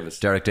 Derek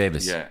Davis.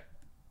 Yeah.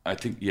 I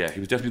think, he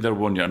was definitely there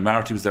 1 year. And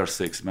Marty was there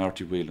 6.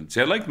 Marty Whelan.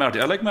 See, I like Marty.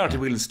 I like Marty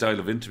Whelan's style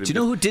of interview. Do you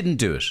know who didn't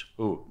do it?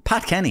 Who?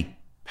 Pat Kenny.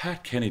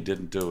 Pat Kenny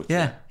didn't do it.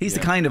 Yeah, he's the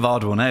kind of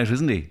odd one out,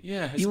 isn't he?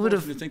 Yeah, you would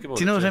have. Think about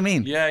do you know what I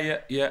mean?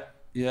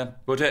 Yeah.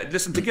 But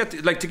listen,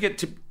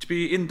 to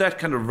be in that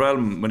kind of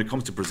realm when it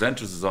comes to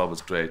presenters is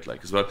always great,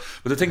 like, as well.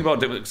 But the thing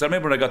about it, because I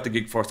remember when I got the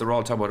gig first, they were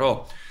all talking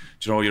about,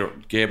 your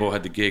Gabo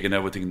had the gig and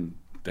everything.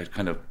 That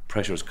kind of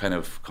pressure is kind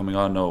of coming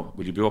on now.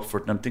 Will you be up for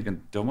it? And I'm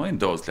thinking, don't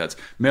mind those lads.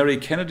 Mary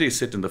Kennedy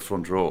sitting in the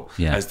front row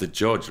as the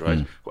judge,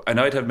 right? And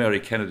I'd have Mary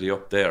Kennedy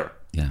up there.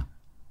 Yeah.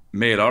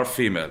 Male or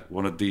female,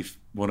 one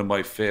of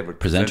my favourite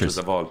presenters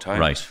of all time.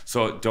 Right.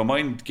 So don't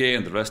mind Gay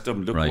and the rest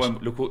of them.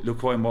 Look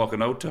who I'm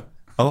walking out to.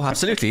 Oh,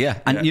 absolutely, yeah.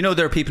 And you know,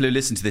 there are people who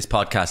listen to this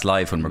podcast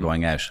live when we're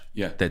going out.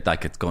 Yeah. They're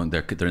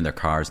in their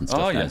cars and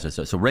stuff. Oh, yeah.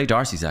 So Ray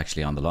D'Arcy's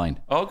actually on the line.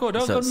 Oh, good.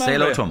 So good man, say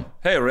hello Ray. to him.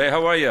 Hey, Ray,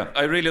 how are you?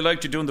 I really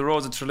liked you doing the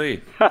Rose of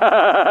Tralee.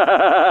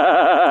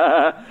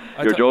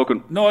 You're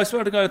joking. No, I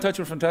swear to God, I thought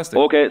you were fantastic.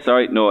 Okay,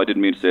 sorry. No, I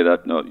didn't mean to say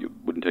that. No, you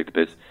wouldn't take the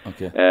piss.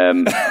 Okay.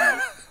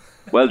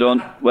 Well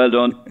done.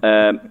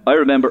 I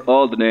remember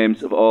all the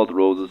names of all the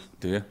roses.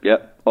 Do you? Yeah,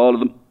 all of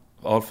them.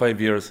 All 5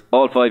 years.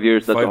 All 5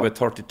 years. That's 5 by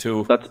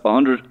 32. That's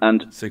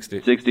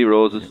 160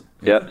 roses.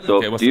 Yeah. So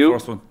okay, what's the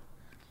first one?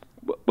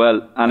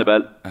 Well,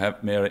 Annabelle. I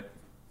have Mary.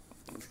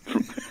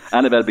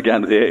 Annabelle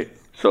began with A.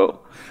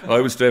 So I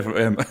was straight from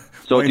M.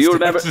 So do you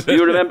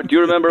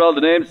remember all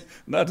the names?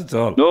 Not at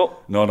all.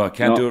 No, I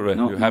can't do it, Ray.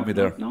 You have me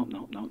there. No.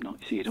 You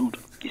see, you don't.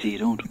 You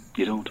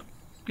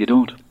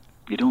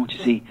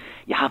see,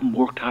 you haven't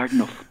worked hard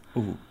enough.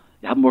 Ooh.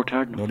 You haven't worked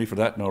hard enough. No need for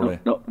that, Ray.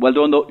 No. Well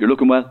done, though. You're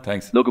looking well.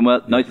 Thanks. Looking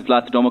well. Nice and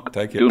flat stomach.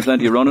 Thank you. Doing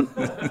plenty of running.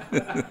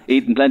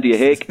 Eating plenty of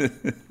hake.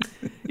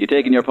 You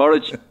taking your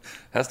porridge?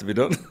 Has to be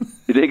done.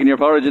 You taking your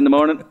porridge in the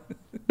morning?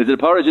 Is it a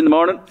porridge in the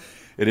morning?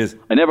 It is.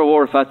 I never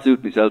wore a fat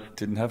suit myself.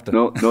 Didn't have to.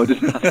 No, I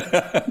didn't have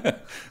to.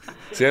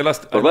 See, I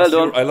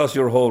lost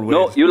your whole weight.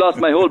 No, you lost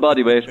my whole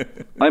body weight.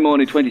 I'm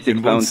only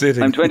 26 pounds.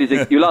 Sitting. I'm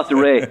 26. You lost a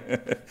ray.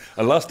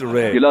 I lost a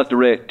ray. You lost a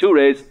ray. 2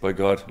 rays. By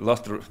God,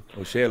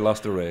 O'Shea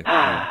lost a ray.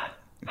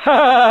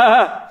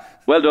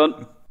 Well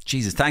done.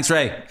 Jesus, thanks,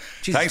 Ray.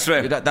 Jesus, thanks,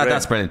 Ray.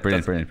 That's brilliant.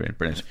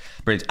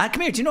 And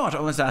come here, do you know what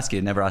I wanted to ask you?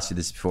 I never asked you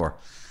this before.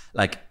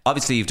 Like,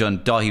 obviously you've done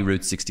Daithi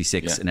Route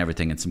 66 and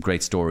everything, and some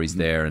great stories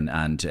there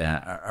and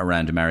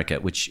around America,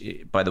 which,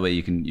 by the way,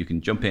 you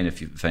can jump in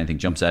if anything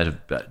jumps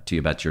out to you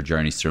about your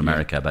journeys through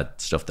America, about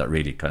stuff that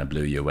really kind of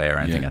blew you away or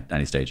anything at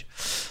any stage.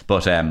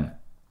 But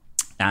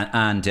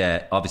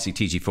obviously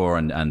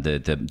TG4 and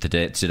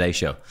the Today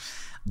Show.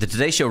 The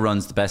Today Show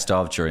runs the best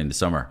of during the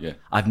summer. Yeah.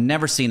 I've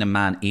never seen a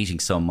man eating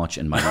so much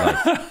in my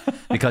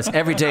life, because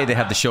every day they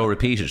have the show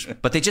repeated,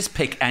 but they just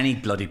pick any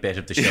bloody bit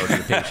of the show to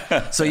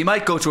repeat. So you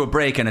might go to a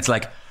break and it's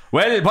like,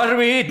 well, what are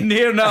we eating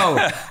here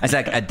now? It's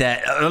like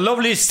a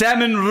lovely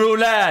salmon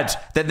roulade.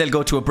 Then they'll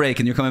go to a break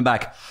and you're coming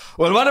back,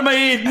 well, what am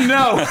I eating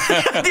now?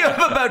 You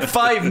have about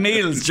 5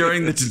 meals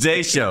during the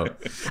Today Show,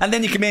 and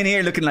then you come in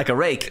here looking like a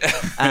rake.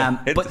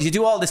 But you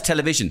do all this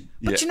television.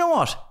 But you know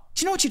what?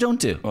 Do you know what you don't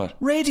do? What?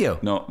 Radio.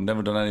 No,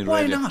 never done any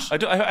Why radio.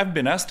 not? I haven't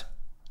been asked.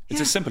 It's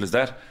as simple as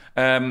that.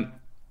 I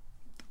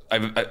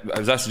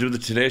was asked to do the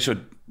Today Show.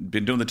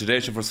 Been doing the Today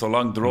Show for so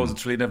long. The Rose of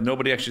Tralee.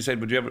 Nobody actually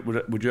said, "Would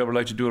you ever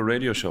like to do a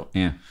radio show?"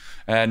 Yeah.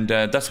 And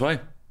that's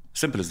why.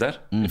 Simple as that.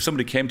 If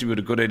somebody came to me with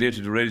a good idea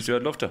to do a radio show,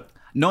 I'd love to.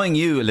 Knowing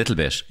you a little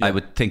bit, I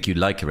would think you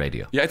like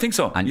radio. Yeah, I think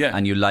so.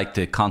 And you like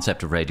the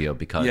concept of radio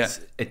because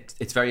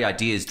it's very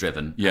ideas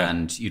driven,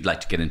 and you'd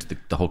like to get into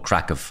the whole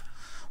crack of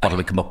what do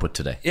we come up with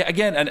today. Yeah,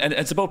 again, and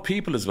it's about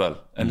people as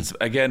well. And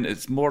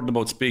it's more than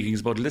about speaking,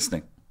 it's about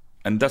listening.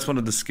 And that's one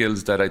of the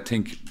skills that I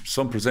think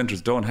some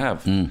presenters don't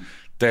have.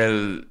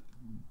 They'll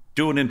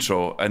do an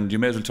intro and you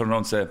may as well turn around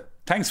and say,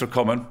 thanks for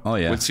coming. Oh,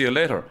 yeah. We'll see you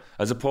later.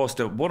 As opposed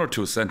to 1 or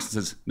 2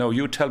 sentences. No,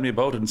 you tell me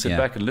about it and sit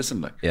back and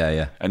listen.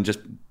 Yeah. And just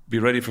be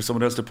ready for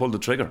someone else to pull the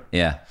trigger.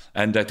 Yeah.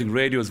 And I think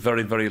radio is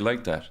very, very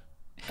like that.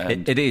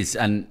 It is.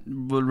 And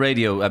well,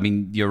 radio, I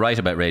mean, you're right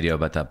about radio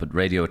about that, but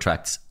radio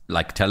attracts,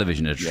 like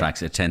television it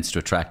tends to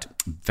attract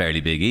fairly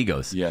big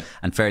egos. Yeah.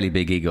 And fairly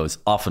big egos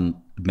often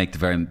make the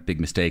very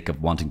big mistake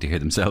of wanting to hear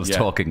themselves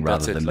talking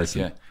rather than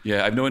listening.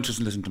 Yeah, I have no interest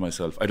in listening to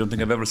myself. I don't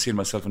think I've ever seen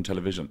myself on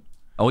television.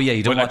 Oh yeah,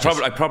 you don't watch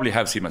it? I probably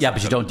have seen myself. Yeah,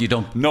 but you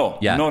don't. No,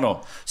 yeah.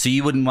 No. So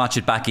you wouldn't watch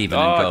it back even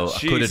and go, I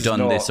could have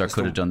done this or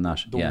could have done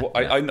that.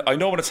 I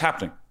know when it's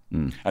happening.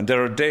 And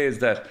there are days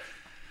that...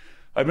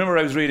 I remember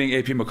I was reading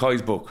A.P.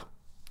 McCoy's book,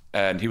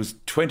 and he was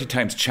 20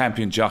 times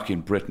champion jockey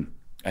in Britain,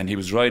 and he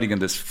was riding in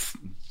this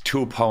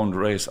 2-pound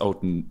race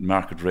out in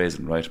Market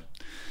Raisin, right,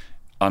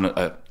 on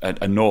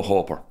a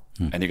no-hoper.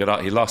 And he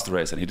lost the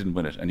race and he didn't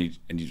win it, and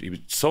he was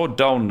so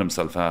down on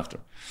himself after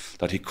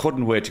that he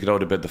couldn't wait to get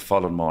out of bed the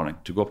following morning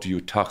to go up to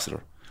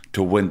Utoxeter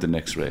to win the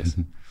next race.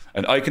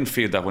 And I can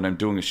feel that when I'm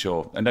doing a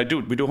show, and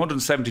we do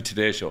 170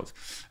 Today shows,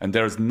 and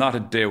there's not a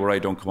day where I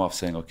don't come off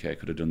saying, okay, I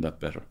could have done that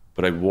better,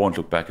 but I won't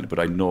look back at it, but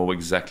I know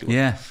exactly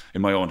what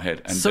in my own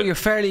head. And so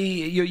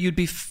you'd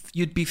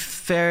be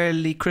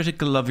fairly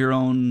critical of your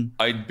own.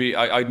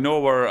 I'd know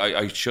where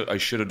I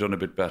should have done a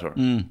bit better.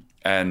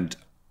 And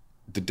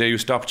the day you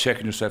stop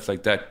checking yourself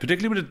like that,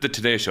 particularly with the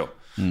Today Show,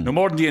 no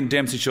more than the Ian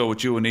Dempsey Show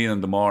with you and Ian in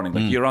the morning,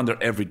 like you're on there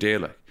every day,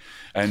 like,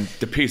 and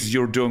the pieces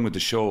you're doing with the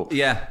show,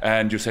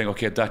 and you're saying,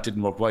 okay, that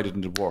didn't work. Why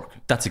didn't it work?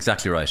 That's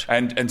exactly right.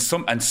 And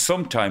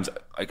sometimes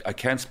I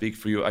can't speak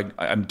for you.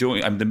 I'm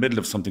in the middle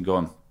of something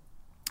going,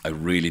 I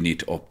really need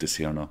to up this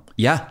here now.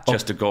 Yeah,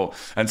 just to go.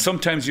 And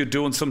sometimes you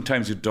do, and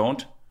sometimes you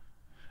don't.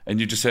 And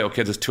you just say,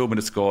 okay, there's 2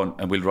 minutes going,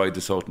 and we'll ride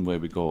this out, and away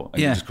we go.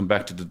 And you just come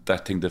back to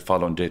that thing the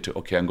following day to,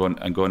 okay, I'm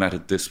going at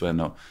it this way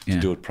now to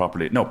do it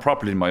properly. No,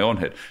 properly in my own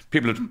head.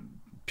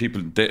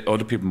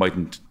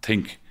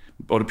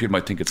 Other people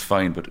might think it's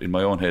fine, but in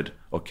my own head,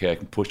 okay, I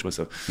can push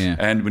myself. Yeah.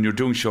 And when you're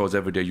doing shows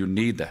every day, you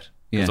need that.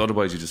 Because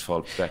otherwise you just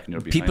fall back and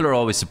you're behind. People are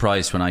always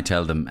surprised when I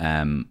tell them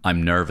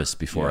I'm nervous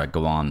before I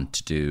go on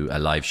to do a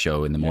live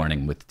show in the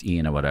morning with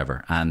Ian or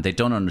whatever, and they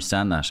don't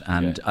understand that.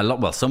 And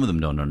some of them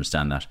don't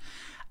understand that.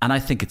 And I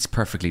think it's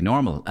perfectly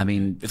normal. I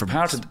mean, it's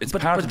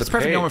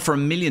perfectly normal for a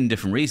million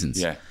different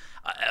reasons. Yeah.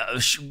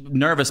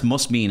 Nervous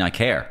must mean I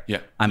care. Yeah.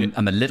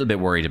 I'm a little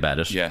bit worried about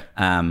it. Yeah.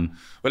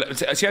 Well,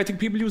 see, I think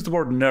people use the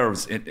word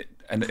nerves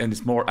and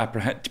it's more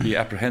to be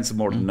apprehensive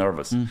more than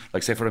nervous.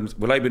 Like say for instance,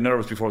 will I be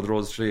nervous before the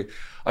Rose of Tralee?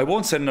 I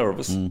won't say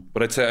nervous,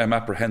 but I'd say I'm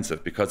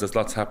apprehensive because there's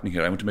lots happening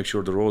here. I want to make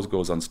sure the Rose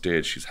goes on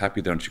stage. She's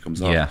happy there and she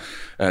comes on.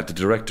 The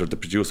director, the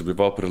producer, we've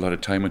all put a lot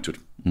of time into it.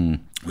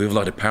 We have a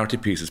lot of party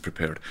pieces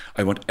prepared.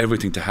 I want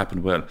everything to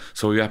happen well.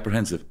 So are you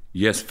apprehensive?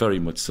 Yes, very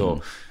much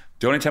so.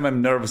 The only time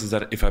I'm nervous is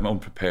that if I'm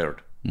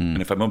unprepared.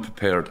 And if I'm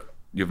unprepared,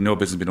 you have no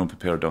business being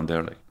unprepared down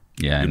there. Like,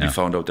 you'll be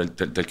found out.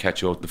 They'll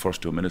catch you out in the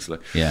first 2 minutes.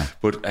 Like,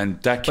 but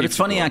it's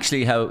funny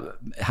actually how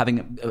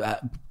having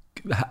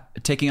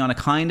taking on a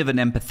kind of an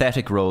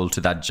empathetic role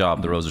to that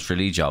job, the Rose of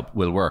Tralee job,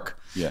 will work.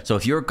 So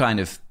if your kind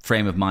of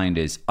frame of mind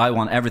is, I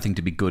want everything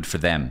to be good for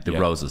them, the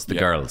roses, the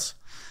girls,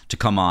 to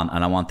come on,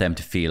 and I want them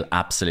to feel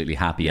absolutely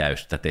happy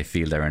out, that they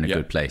feel they're in a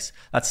good place.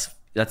 That's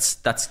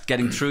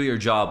getting through your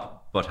job.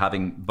 But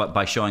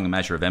by showing a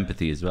measure of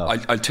empathy as well.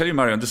 I'll tell you,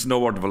 Mario, and this is no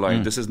word of a lie.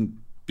 This isn't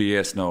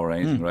BS now or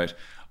anything, right?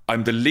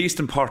 I'm the least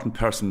important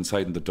person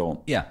inside in the dome.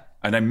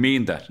 And I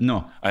mean that.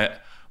 I'm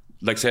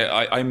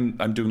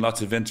doing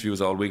lots of interviews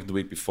all week and the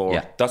week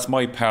before. That's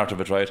my part of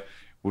it, right?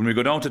 When we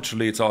go down to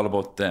Tralee, it's all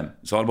about them.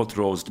 It's all about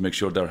the Rose to make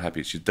sure they're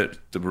happy.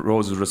 The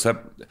Rose is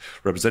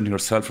representing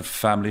herself, her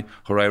family,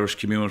 her Irish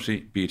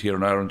community, be it here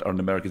in Ireland or in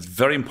America. It's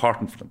very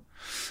important for them.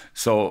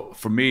 So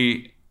for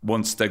me,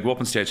 once they go up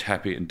on stage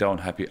happy and down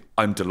happy,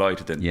 I'm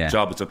delighted then.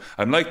 Job is done.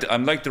 I'm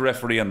like the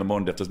referee on the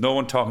Monday. If there's no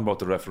one talking about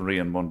the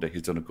referee on Monday,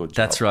 he's done a good job.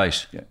 That's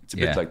right. Yeah, it's a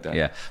bit like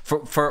that.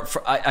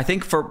 I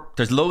think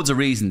there's loads of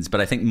reasons, but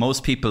I think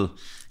most people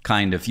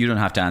you don't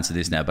have to answer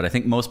this now, but I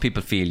think most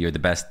people feel you're the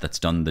best that's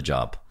done the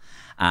job.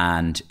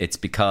 And it's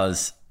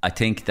because I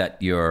think that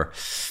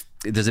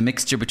there's a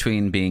mixture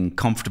between being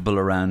comfortable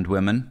around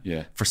women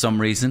for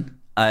some reason.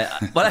 I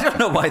don't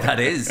know why that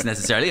is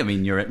necessarily. I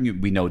mean,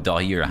 we know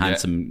Daithi, you're a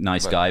handsome,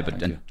 nice guy,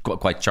 and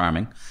quite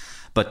charming.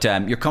 But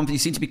you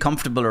seem to be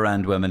comfortable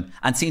around women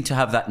and seem to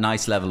have that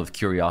nice level of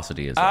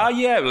curiosity as well.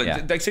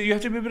 Like say you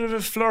have to be a bit of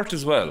a flirt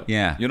as well.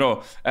 You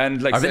know,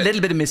 and like a little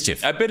bit of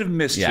mischief. A bit of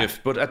mischief,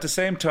 but at the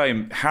same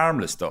time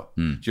harmless though.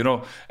 You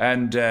know,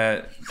 and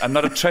I'm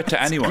not a threat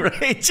to anyone.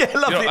 Great,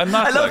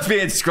 I love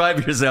being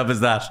describe yourself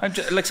as that.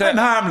 I'm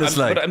harmless,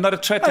 but I'm not a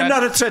threat. I'm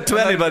not a threat to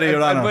anybody.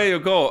 And away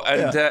you go,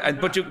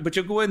 but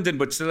you go in then.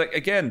 But so like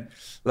again,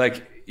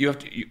 like. You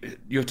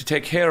have to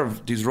take care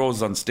of these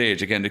roses on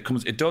stage. Again,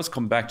 it does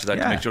come back to that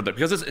to make sure that,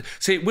 because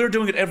we're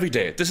doing it every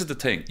day. This is the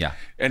thing.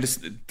 And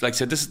it's like I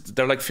said,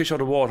 they're like fish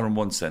out of water in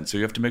one sense. So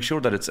you have to make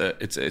sure that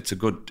it's a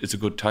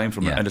good time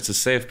for them, and it's a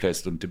safe place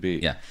for them to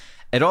be.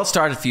 It all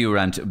started for you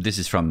around. This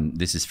is from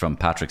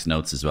Patrick's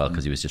notes as well,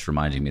 because he was just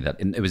reminding me that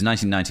it was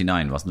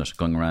 1999, wasn't it?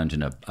 Going around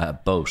in a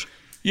boat.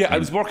 I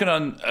was working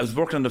on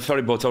the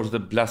ferry boats out of the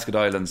Blasket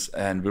Islands,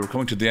 and we were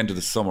coming to the end of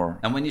the summer.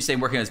 And when you say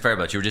working on the ferry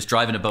boat, you were just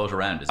driving a boat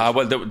around, is it?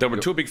 Well, there were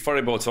two big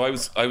ferry boats, so I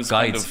was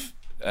guides.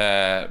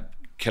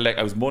 Kind of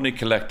I was money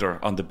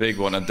collector on the big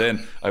one, and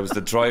then I was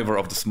the driver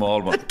of the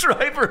small one. The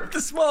driver of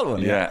the small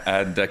one,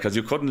 and because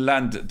you couldn't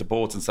land the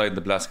boats inside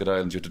the Blasket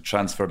Islands, you had to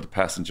transfer the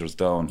passengers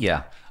down.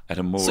 At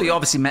a mooring. So you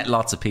obviously met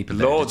lots of people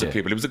there. Loads of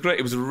people.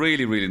 It was a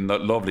really, really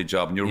lovely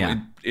job, and you're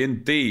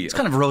in the. It's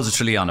kind of Rose of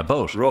Tralee on a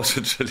boat. Rose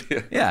of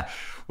Tralee. Yeah.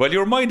 Well,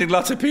 you're minding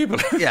lots of people.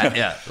 Where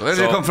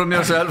do you come from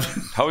yourself?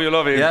 How are you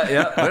loving?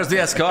 Where's the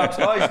escort?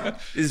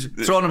 He's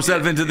thrown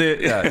himself into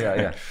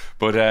the.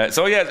 But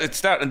it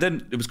started, and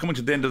then it was coming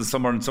to the end of the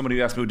summer, and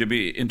somebody asked me, would you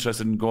be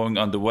interested in going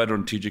on the weather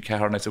in TG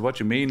Carr? And I said, what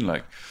do you mean,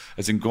 like?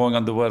 As in going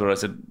on the weather? I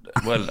said,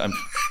 well, I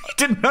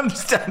didn't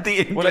understand the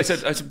English. Well, I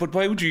said, but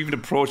why would you even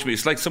approach me?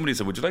 It's like somebody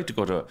said, would you like to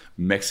go to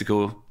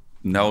Mexico?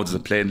 Now there's a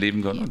plane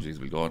leaving, going, oh geez,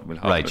 we'll go on, we'll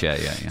have it.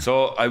 Yeah.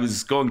 So I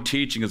was going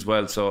teaching as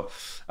well, so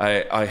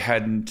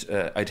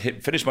I'd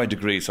finished my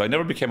degree, so I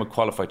never became a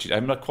qualified teacher.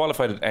 I'm not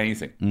qualified at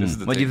anything. This is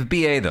the thing. You have a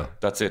BA though.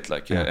 That's it,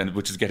 and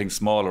which is getting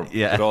smaller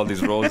with all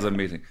these roles I'm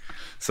meeting.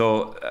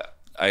 So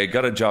I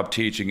got a job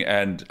teaching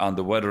and on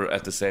the weather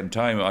at the same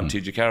time on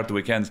TG Carr at the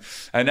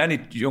weekends. And any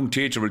young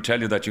teacher will tell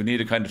you that you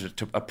need a kind of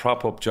a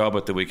prop-up job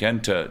at the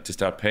weekend to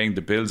start paying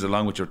the bills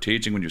along with your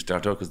teaching when you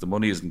start out, because the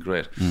money isn't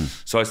great.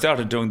 So I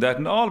started doing that,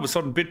 and all of a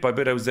sudden, bit by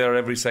bit, I was there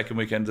every second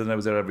weekend, and I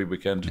was there every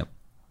weekend. Yep.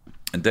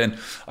 And then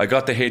I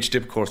got the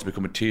HDIP course to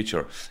become a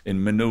teacher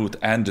in Maynooth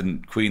and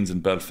in Queen's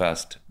and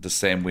Belfast the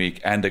same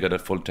week, and I got a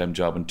full-time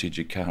job in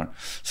TG Carr.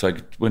 So I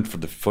went for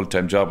the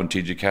full-time job in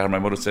TG Carr. My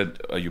mother said,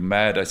 are you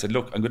mad? I said,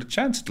 look, I'm going to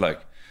chance it. I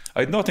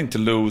had nothing to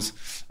lose,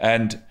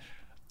 and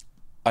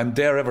I'm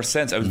there ever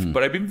since.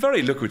 But I've been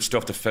very lucky with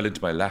stuff that fell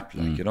into my lap,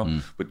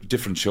 with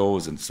different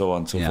shows and so on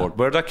and so forth.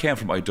 Where that came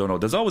from, I don't know.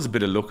 There's always a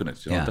bit of luck in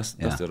it. That's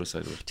the other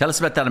side of it. Tell us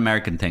about that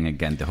American thing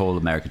again, the whole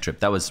American trip.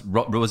 That was it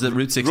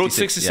Route 66? Route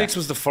 66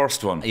 was the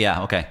first one.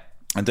 Yeah, okay.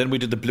 And then we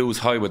did the Blues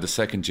Highway the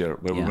second year,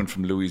 where we went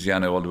from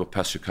Louisiana all the way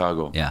past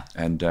Chicago. Yeah.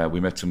 And we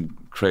met some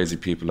crazy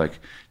people like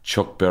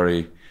Chuck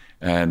Berry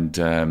and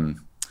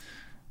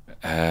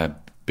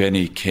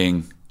Benny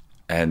King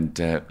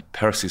and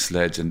Percy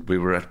Sledge, and we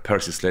were at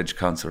Percy Sledge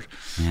concert.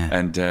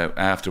 And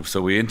after,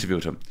 so we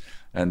interviewed him,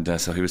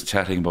 and so he was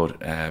chatting about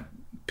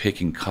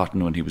picking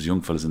cotton when he was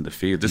young fellas in the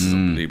field. This is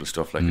unbelievable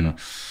stuff, like, you know.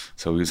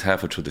 So he was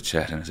halfway through the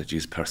chat, and I said,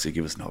 "Geez, Percy,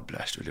 give us no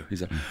blast, will you?" He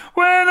said,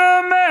 "When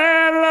a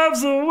man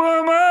loves a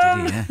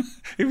woman." Did he, yeah?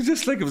 It was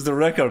just like it was the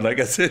record, like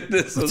I said.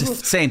 This It's the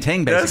same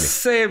thing, basically. the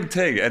same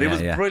thing, and it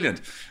was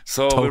brilliant.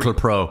 So Total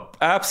pro.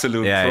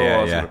 Absolute Yeah, pro.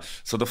 yeah, yeah.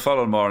 So the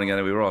following morning,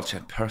 and we were all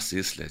chatting, Percy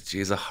is like,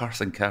 geez, a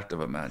horse and cart of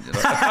a man, you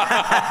know.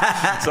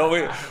 So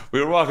we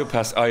were walking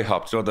past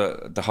IHOP, you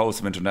know, the House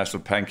of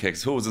International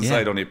Pancakes. Who was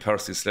inside? Only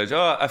Percy Sledge.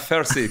 Oh, a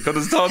Percy, could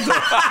have done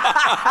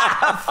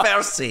that.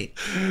 Percy.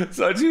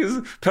 So, geez,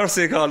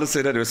 Percy called us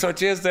in anyway. So,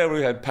 geez, there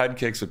we had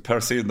pancakes with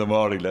Percy in the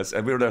morning,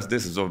 and we were there,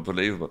 this is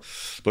unbelievable.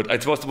 But I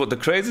suppose the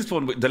craziest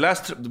one, we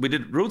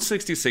did Route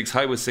 66,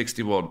 Highway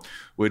 61.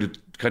 We did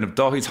kind of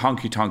Daithi's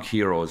honky-tonk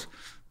heroes.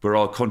 We're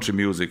all country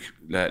music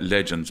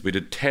legends. We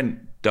did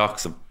 10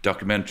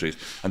 documentaries.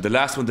 And the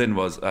last one then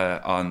was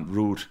on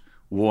Route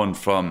 1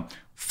 from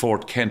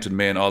Fort Kent in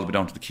Maine all the way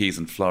down to the Keys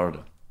in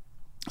Florida.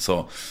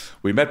 So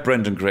we met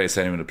Brendan Grace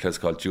anyway in a place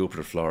called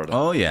Jupiter, Florida.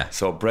 Oh, yeah.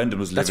 So Brendan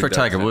was living That's where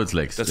there. Tiger Woods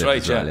lives. That's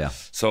right, well, yeah.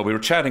 So we were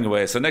chatting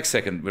away. So next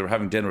second, we were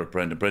having dinner with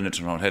Brendan. Brendan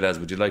turned around, "Hey, lads,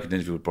 would you like an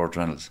interview with Burt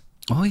Reynolds?"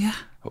 Oh, yeah.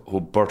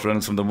 Who, Burt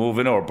Reynolds from the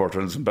movie, or Burt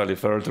Reynolds from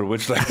Ballyferrett, or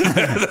which? Like,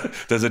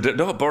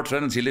 no, Burt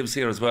Reynolds, he lives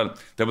here as well.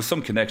 There was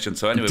some connection.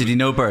 So anyway, Did he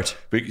know Burt?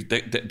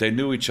 They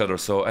knew each other.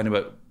 So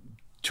anyway,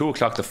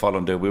 2:00 the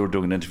following day, we were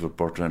doing an interview with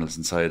Burt Reynolds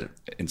inside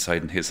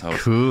in his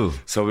house. Cool.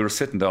 So we were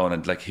sitting down,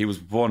 and like, he was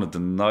one of the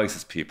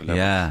nicest people ever.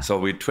 Yeah. So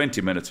we had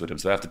 20 minutes with him.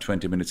 So after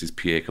 20 minutes, his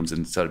PA comes in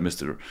and said,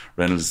 "Mr.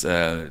 Reynolds,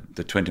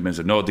 the 20 minutes,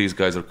 no, these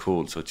guys are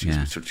cool." So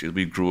geez,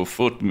 we grew a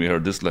foot when we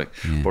heard this, like,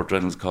 Burt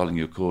Reynolds calling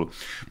you cool.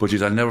 But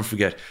geez, I'll never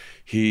forget,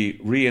 he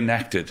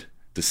reenacted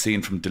the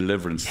scene from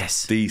Deliverance.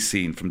 Yes. The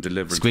scene from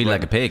Deliverance. Squeal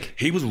like a pig.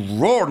 He was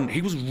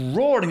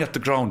roaring at the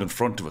ground in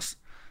front of us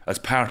as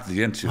part of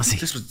the interview. Was he?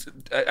 This was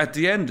at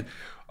the end.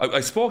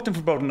 I spoke to him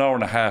for about an hour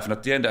and a half, and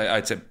at the end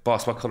I'd said,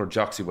 "Boss, what colour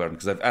jocks are you wearing?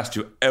 Because I've asked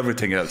you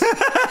everything else."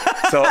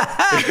 So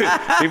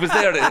he was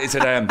there. He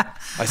said,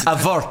 I said, A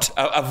vort.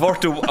 A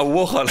vort a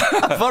wuchel.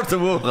 A vort a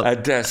wuchel.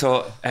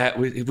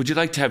 And would you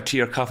like to have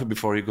tea or coffee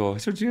before you go? I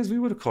said, "Yes, we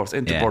would, of course."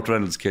 Into Burt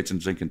Reynolds' kitchen,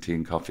 drinking tea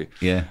and coffee.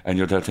 Yeah. And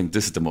you're there thinking,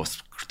 this is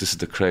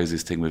the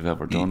craziest thing we've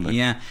ever done. Like.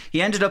 Yeah.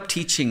 He ended up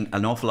teaching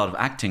an awful lot of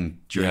acting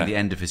during the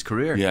end of his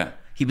career. Yeah.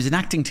 He was an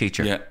acting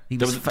teacher. Yeah. He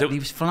was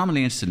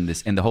phenomenally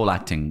interested in the whole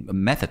acting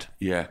method.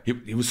 Yeah,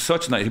 he was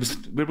such nice.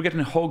 We were getting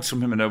hugs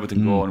from him and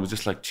everything going. It was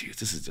just like, geez,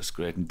 this is just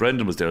great. And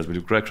Brendan was there as well.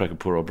 Great crack and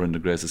poor old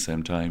Brendan Grace at the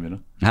same time, you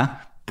know. Huh?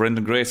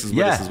 Brendan Grace is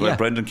with us as well. Yeah.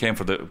 Brendan came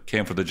for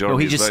the journey. Oh,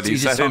 he as just well. He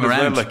just sat in as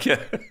around. well, like, yeah.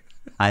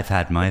 I've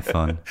had my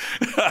fun.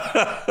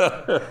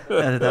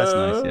 That's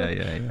nice.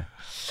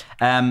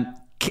 Yeah.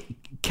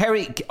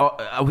 Kerry,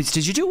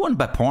 did you do one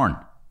by porn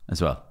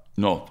as well?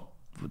 No.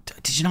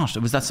 Did you not?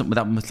 Was that something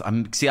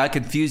that see? I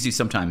confuse you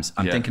sometimes.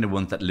 I'm thinking of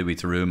ones that Louis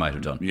Theroux might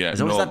have done. Yeah,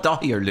 was that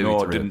Daithi or Louis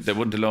Theroux? No, they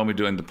wouldn't allow me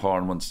doing the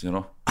porn once, you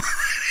know.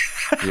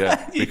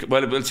 Yeah.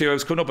 Well, see, I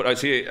was coming up,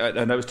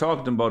 and I was talking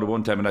to them about it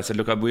one time, and I said,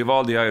 "Look, we have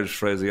all the Irish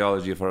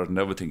phraseology for it and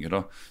everything, you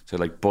know." So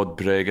like Bud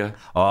Brega.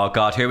 Oh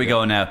God, here we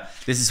go now.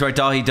 This is where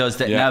Daithi does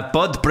that. Now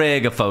Bud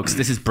Brega, folks.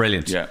 This is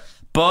brilliant. Yeah.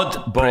 Bud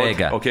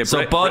Brega. Okay,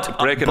 so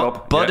break it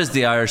up. Bud is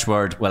the Irish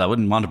word. Well, I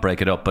wouldn't want to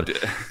break it up, but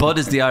Bud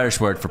is the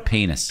Irish word for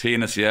penis.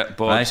 Penis, yeah.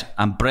 Bud. Right?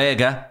 And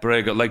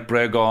Brega, like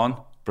Bregon,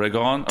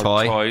 or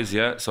toy. Toys,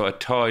 yeah. So a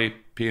toy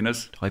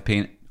penis. Toy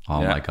penis.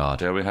 Oh my God.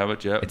 There we have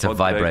it, yeah. It's Bud a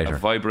vibrator. A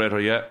vibrator,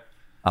 yeah.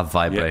 A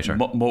vibrator.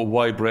 Yeah.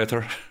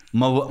 Vibrator.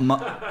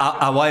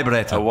 A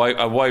vibrator.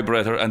 A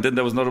vibrator. And then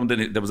there was another one.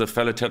 There was a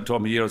fella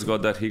told me years ago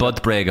that he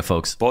Bud Brega,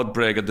 folks. Bud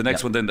Brega. The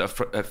next one then, I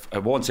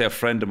won't say a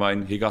friend of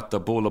mine, he got the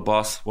bualadh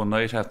boss one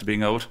night after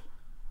being out.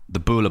 The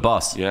bualadh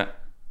boss? Yeah.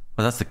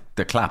 Well, that's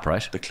the clap,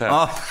 right? The clap.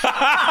 Oh.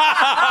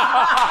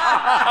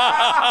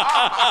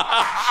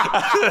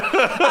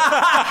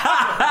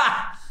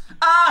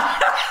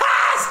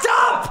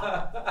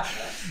 Stop!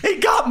 He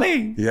got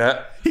me.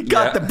 Yeah. He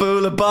got the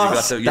bualadh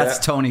boss. That's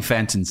Tony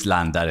Fenton's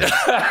land, that is.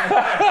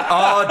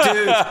 Oh,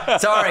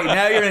 dude. Sorry,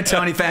 now you're in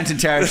Tony Fenton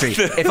territory.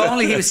 If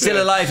only he was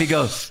still alive, he'd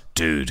go,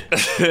 "Dude,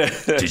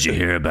 did you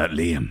hear about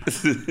Liam?"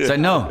 So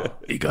no,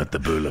 he got the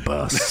bualadh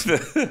boss.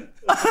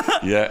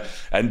 Yeah.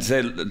 And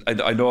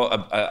I know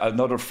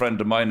another friend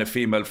of mine, a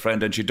female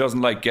friend, and she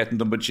doesn't like getting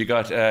them, but she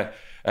got a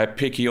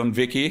picky on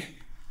Vicky.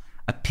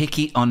 A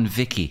picky on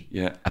Vicky.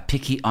 Yeah. A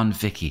picky on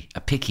Vicky.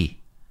 A picky.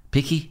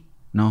 Picky?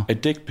 No. A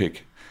dick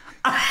pic.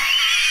 A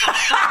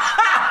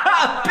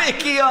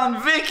picky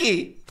on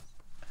Vicky.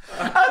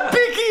 A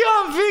picky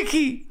on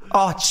Vicky.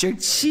 Oh,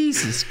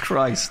 Jesus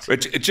Christ!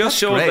 It just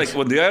shows great. Like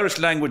when the Irish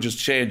language is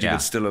changing,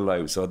 it's still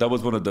alive. So that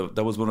was one of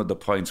the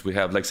points we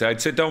have. Like, say,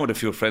 I'd sit down with a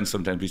few friends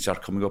sometimes. We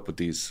start coming up with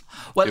these.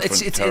 Well,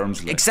 it's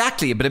terms,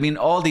 exactly. But I mean,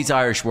 all these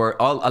Irish words,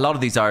 a lot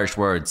of these Irish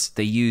words,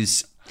 they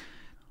use.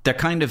 They're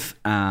kind of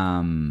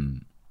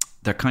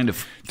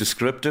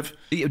descriptive,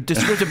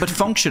 but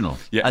functional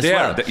as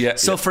well.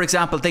 So, for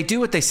example, they do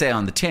what they say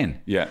on the tin.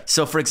 Yeah.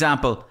 So, for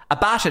example, a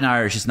bat in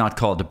Irish is not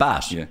called a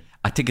bat. Yeah.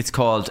 I think it's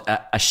called a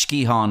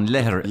Scihan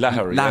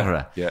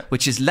Lahara,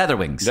 which is leather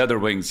wings. Leather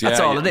wings, yeah.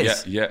 That's all it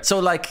is. Yeah. So,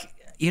 like,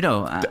 you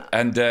know...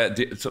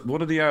 so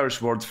one of the Irish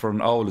words for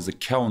an owl is a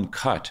cown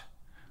cat,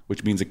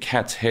 which means a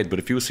cat's head. But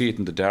if you see it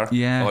in the dark,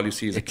 all you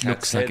see is a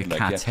cat's head. It looks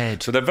like a cat's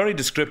head. So they're very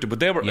descriptive, but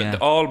they were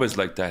always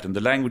like that. And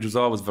the language was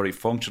always very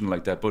functional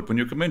like that. But when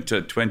you come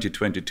into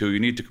 2022, you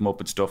need to come up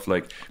with stuff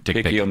like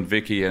Picky on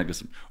Vicky and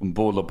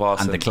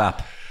bualadh. And the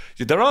clap.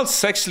 They're all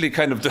sexually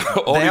kind of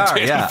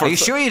orientated. They are, yeah. Are you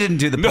sure you didn't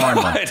do the porn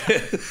one?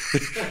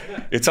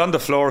 It's on the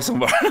floor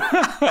somewhere.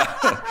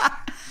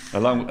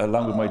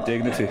 along with my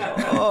dignity.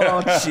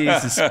 Oh,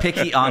 Jesus.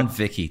 Picky on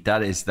Vicky.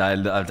 That is, I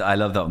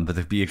love that one.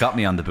 But you got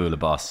me on the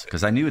bualadh,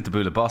 because I knew what the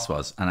bualadh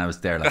was. And I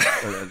was there like,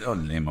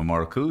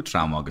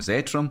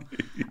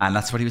 and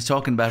that's what he was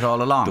talking about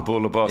all along. The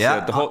bualadh,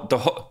 yeah.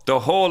 The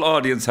whole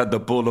audience had the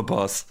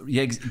bualadh.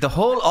 Yeah, the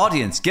whole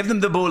audience. Give them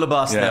the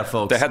bualadh there,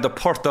 folks. They had the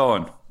port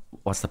on.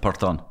 What's the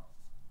port on?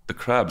 The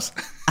crabs.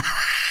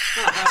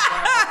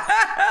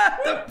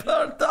 The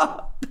port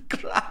on. The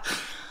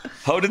crabs.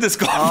 How did this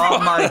go? Oh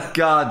my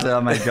God,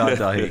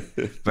 Daithi.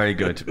 Very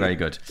good.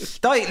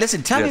 Daithi,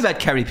 listen, tell me about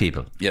Kerry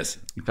people. Yes.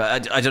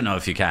 I don't know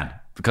if you can,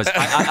 because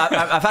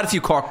I've had a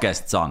few Cork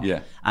guests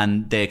on,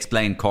 and they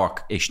explain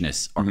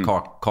Cork-ishness, or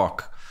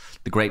Cork,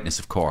 the greatness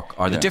of Cork,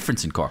 or the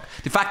difference in Cork.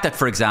 The fact that,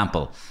 for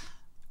example,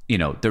 you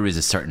know, there is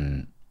a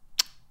certain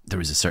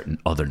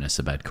otherness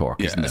about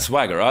Cork, isn't there? A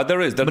swagger. There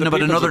is. But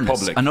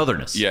an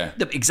otherness. Yeah.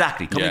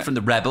 Exactly. Coming from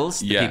the rebels,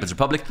 the People's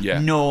Republic. Yeah.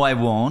 No, I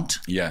won't.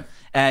 Yeah.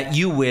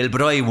 You will,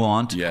 but I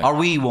won't. Yeah. Or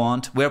we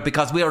won't.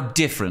 Because we are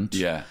different.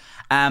 Yeah.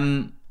 I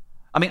mean,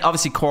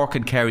 obviously Cork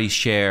and Kerry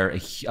share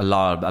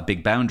a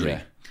big boundary.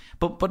 Yeah.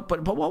 But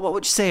what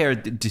would you say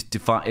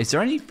is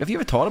there any? Have you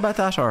ever thought about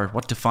that, or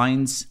what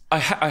defines? I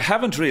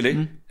haven't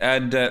really.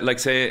 And like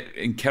say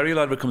in Kerry, a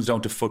lot of it comes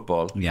down to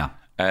football. Yeah.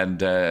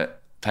 And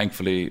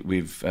thankfully, we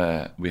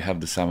have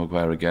the Sam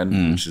Maguire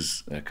again, which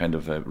is kind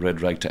of a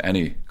red rag to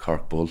any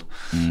Cork bull.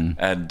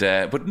 And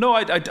but no,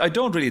 I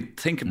don't really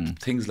think of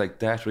things like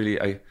that. Really,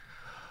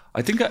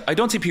 I think I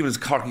don't see people as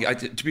Corky.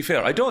 To be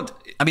fair, I don't.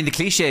 I mean, the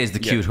cliche is the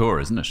cute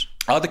whore, isn't it?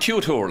 Oh, the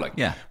cute whore, like.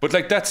 Yeah. But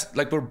like that's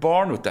like we're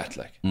born with that,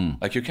 like.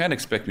 Like you can't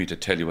expect me to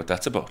tell you what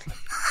that's about.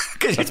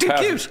 Because you're too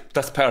cute.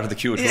 That's part of the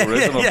cute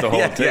whoreism of the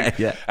whole thing.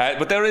 Yeah.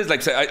 But there is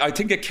like, say, I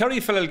think a Kerry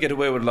fella will get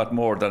away with a lot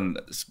more than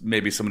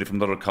maybe somebody from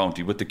another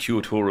county with the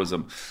cute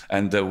whoreism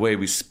and the way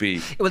we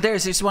speak. Well, I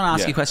just want to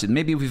ask you a question.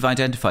 Maybe we've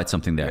identified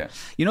something there. Yeah.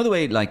 You know the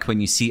way, like, when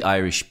you see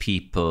Irish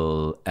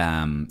people,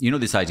 you know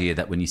this idea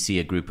that when you see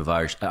a group of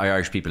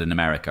Irish people in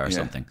America or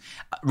something,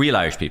 real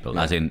Irish people,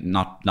 as in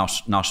not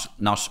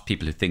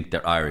people who think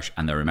they're Irish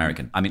and they're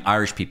American. I mean,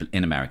 Irish people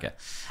in America.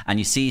 And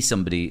you see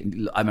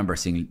somebody, I remember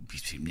seeing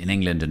in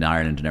England and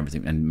Ireland and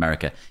everything, in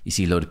America, you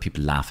see a load of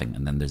people laughing,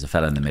 and then there's a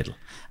fella in the middle,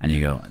 and you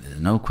go, there's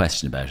no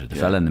question about it, the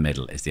fella in the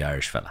middle is the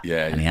Irish fella,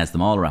 and he has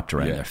them all wrapped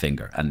around their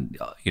finger, and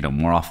you know,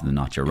 more often than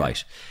not, you're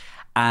right,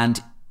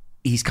 and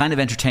he's kind of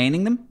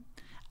entertaining them,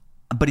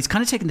 but he's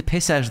kind of taking the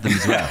piss out of them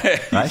as well,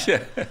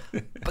 right?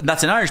 But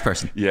that's an Irish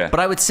person. But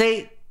I would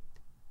say,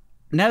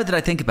 now that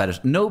I think about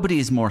it, nobody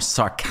is more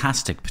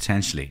sarcastic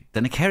potentially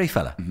than a Kerry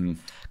fella.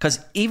 Because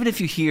even if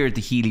you hear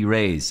the Healy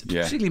Rays,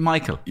 particularly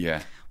Michael,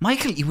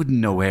 you wouldn't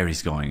know where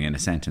he's going in a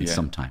sentence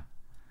sometime.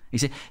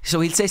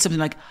 So he'll say something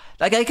like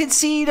I can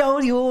see now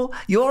you're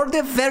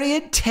the very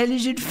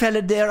intelligent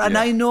fella there, and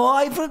I know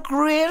I've a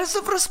greatest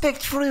of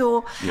respect for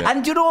you,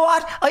 and you know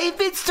what, I've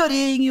been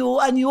studying you,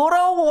 and you're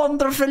a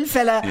wonderful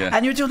fella,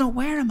 and you don't know,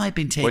 where am I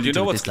being taken? Well, you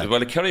know what?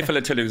 Well, a Kerry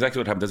fella tell you exactly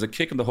what happened. There's a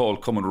kick in the hole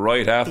coming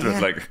right after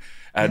it, like.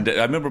 And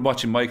I remember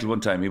watching Michael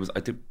one time.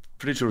 I think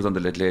pretty sure it was on the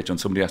Late Late Show, and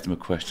somebody asked him a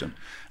question,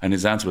 and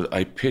his answer was,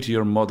 "I pity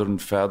your mother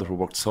and father who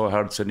worked so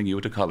hard sending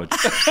you to college."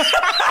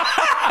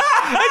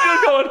 And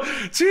you're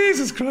going,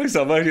 Jesus Christ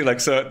Almighty! Like,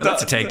 so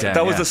that's a takedown.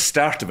 That was the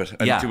start of it,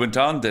 and you went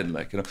on then,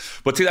 like, you know.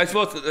 But see, I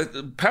suppose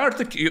part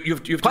of the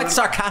you've quite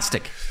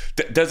sarcastic.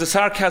 There's a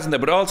sarcasm there,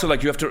 but also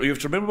like you have to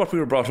remember what we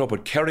were brought up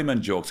with, Kerryman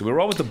jokes. We were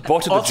always the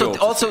butt of the jokes.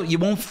 Also, you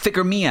won't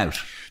figure me out.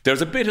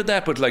 There's a bit of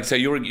that, but like, say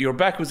your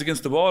back was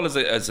against the wall as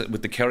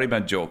with the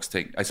Kerryman jokes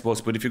thing, I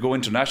suppose. But if you go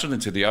international,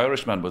 into the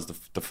Irishman was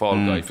the fall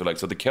guy, if you like.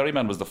 So the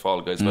Kerryman was the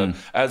fall guy as well,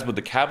 as would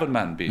the Cavan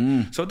man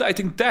be. So I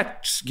think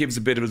that gives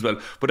a bit of it as well.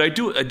 But I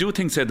do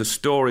think, say, the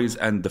stories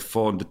and the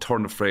fun, the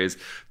turn of phrase,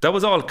 that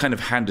was all kind of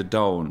handed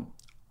down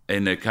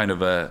in a kind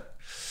of a,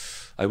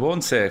 I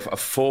won't say a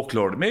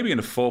folklore, maybe in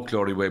a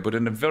folklore way, but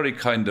in a very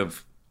kind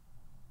of,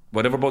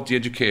 whatever about the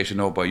education,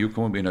 oh boy, you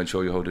come with me and I'll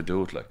show you how to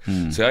do it. Like,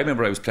 so I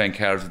remember I was playing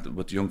cards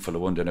with the young fella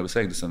one day, and I was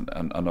saying this on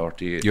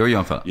RTA. You're a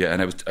young fella, yeah,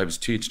 and I was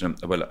teaching him.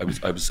 Well,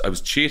 I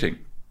was cheating,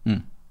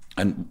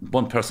 and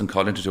one person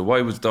called into it.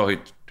 Why was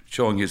Daithi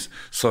showing his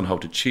son how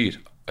to cheat?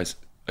 I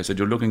said,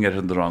 you're looking at it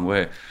in the wrong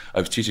way. I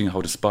was teaching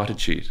how to spot a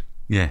cheat.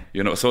 Yeah,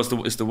 you know. So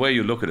it's the way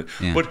you look at it,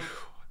 but.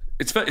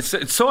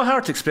 It's so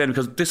hard to explain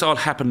because this all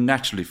happened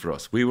naturally for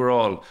us. We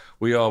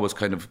always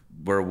kind of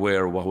were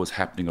aware of what was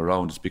happening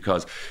around us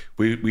because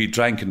we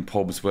drank in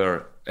pubs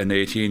where an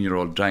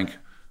 18-year-old drank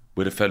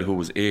with a fellow who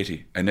was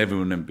 80 and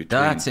everyone in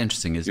between. That's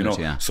interesting, isn't it?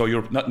 Yeah. So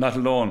you're not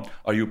alone.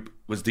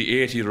 Was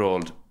the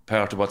 80-year-old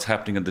part of what's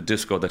happening in the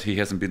disco that he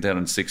hasn't been there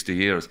in 60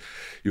 years?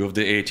 You have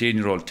the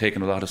 18-year-old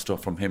taking a lot of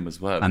stuff from him as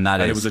well. And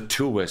it was a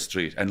two-way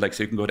street. And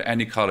so you can go to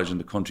any college in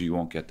the country, you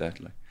won't get that.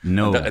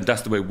 No. And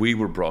that's the way we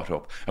were brought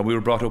up. And we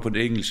were brought up with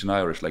English and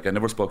Irish. I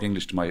never spoke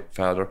English to my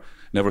father,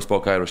 never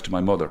spoke Irish to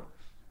my mother.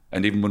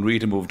 And even when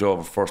Rita moved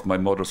over first, my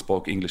mother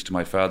spoke English to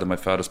my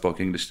father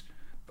spoke English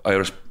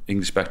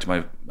back to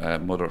my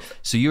mother.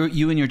 So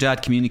you and your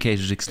dad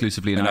communicated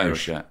exclusively in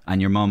Irish, yeah.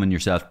 And your mum and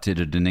yourself did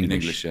it in English. In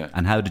English, yeah.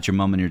 And how did your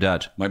mum and your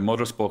dad? My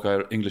mother spoke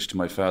English to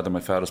my father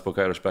spoke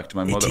Irish back to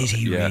my mother. Did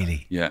he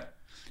really? Yeah.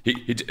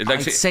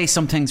 I'd say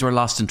some things were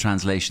lost in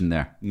translation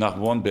there. Not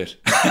one bit.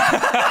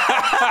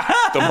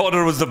 The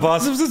mother was the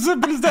boss. It was as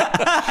simple as that.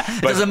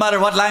 It doesn't matter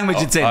what language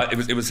it's in.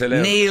 It was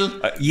hilarious. Neil,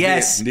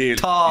 yes. Neil,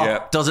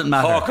 Tá, doesn't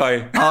matter.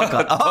 Hawkeye. Oh.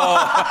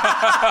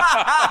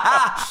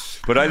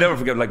 But I never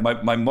forget,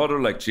 my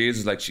mother,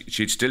 Jesus,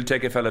 she'd still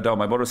take a fella down.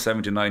 My mother's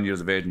 79 years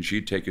of age and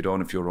she'd take you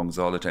down a few rungs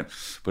all the time.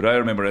 But I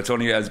remember, it's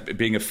only as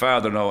being a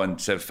father now and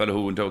a fella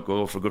who went out,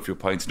 go for a good few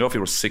pints. If you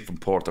were sick from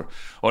porter,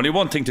 only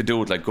one thing to do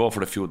would go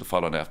for a few the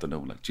following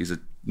afternoon. Jesus,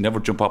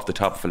 never jump off the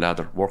top of a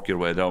ladder, work your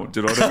way down.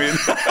 Do you know what I mean?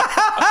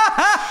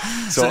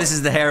 So this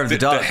is the hair of the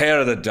dog. The hair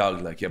of the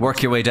dog,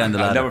 work your way down the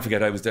ladder. I'll never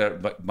forget, I was there,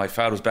 my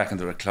father was back in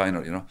the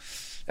recliner,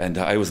 and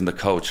I was on the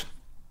couch.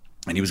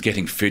 And he was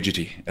getting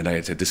fidgety, and I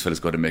had said, this fella's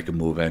going to make a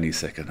move any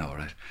second now,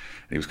 right?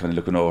 And he was kind of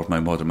looking over at my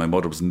mother. My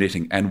mother was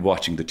knitting and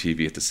watching the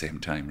TV at the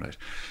same time, right?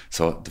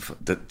 So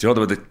the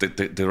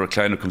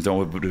recliner comes down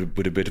with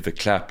a bit of a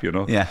clap,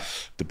 Yeah.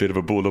 The bit of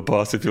a bualadh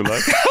boss, if you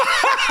like.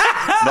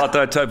 Not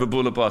that type of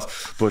bualadh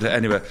boss. But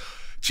anyway,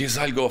 Jesus,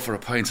 I'll go for a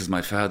pint, says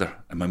my father.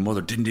 And my mother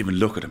didn't even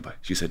look at him, boy.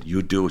 She said,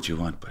 you do what you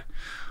want, boy.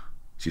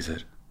 She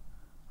said,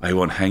 I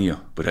won't hang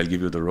you, but I'll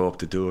give you the rope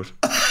to do it.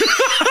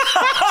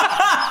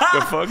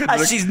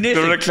 She's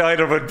knitting. The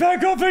recliner went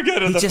back up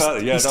again. He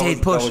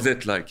stayed put. That was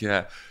it,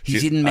 He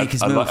didn't make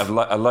his move.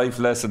 A life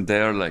lesson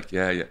there,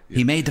 yeah.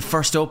 He made the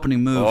first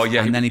opening move,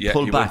 and then he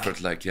pulled back. Went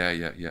for it,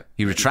 yeah.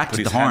 He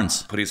retracted the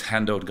horns. Put his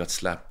hand out and got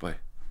slapped by.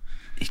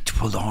 He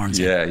pulled the horns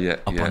up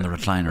on the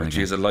recliner again.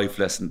 She's a life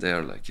lesson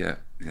there, yeah.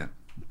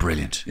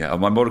 Brilliant. Yeah,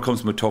 and my mother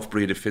comes from a tough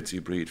breed, a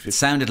Fitzy breed. It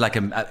sounded like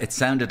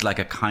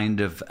a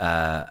kind of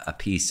a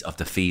piece of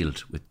The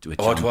Field with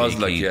John it was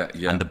B.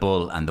 yeah. And the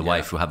bull and the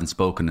wife who haven't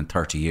spoken in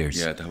 30 years.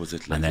 Yeah, that was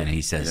it. And then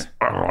he says,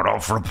 I want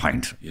off for a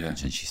pint. Yeah.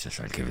 And she says,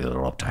 I'll give you the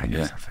rope to hang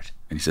yourself.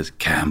 And he says,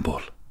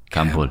 Campbell.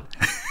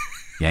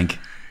 Yank.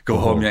 Go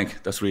home,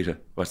 Yank. That's Rita.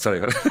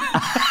 Sorry.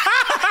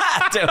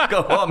 Don't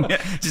go home.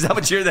 Is that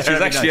what you're there?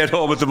 She's actually at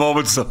home at the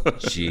moment. So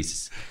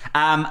Jesus.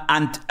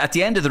 And at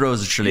the end of the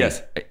Rose of Tralee,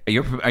 yes.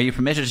 Are you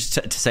permitted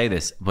to say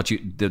this? What you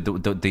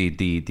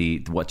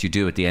what you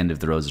do at the end of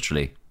the Rose of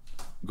Tralee?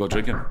 Go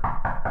drinking.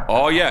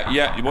 Oh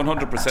yeah,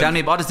 100%. Tell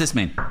me, what does this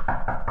mean?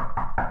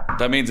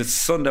 That means it's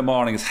Sunday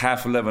morning. It's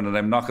 11:30, and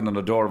I'm knocking on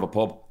the door of a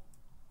pub.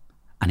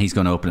 And he's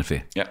going to open it for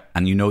you. Yeah.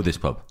 And you know this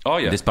pub. Oh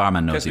yeah. This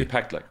barman knows you.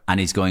 Packed And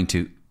he's going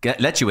to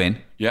let you in.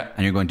 Yeah.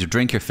 And you're going to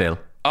drink your fill.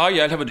 Oh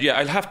yeah,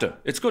 I'll have to.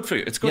 It's good for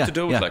you. It's good to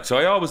do it. So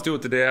I always do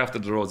it the day after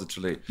the Rose of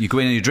Tralee. You go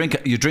in and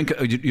you drink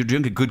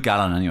a good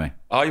gallon anyway.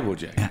 I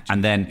would, yeah.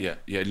 And then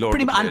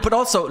pretty much, but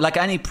also like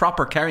any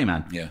proper Kerry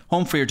man,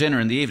 home for your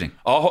dinner in the evening.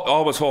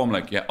 Always home,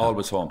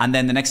 always home. And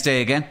then the next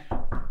day again,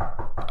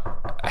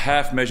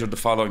 half measured the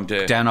following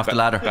day. Down off the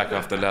ladder. Back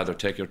off the ladder.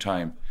 Take your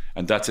time,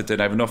 and that's it. Then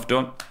I have enough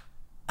done.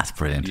 That's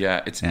brilliant.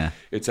 Yeah, it's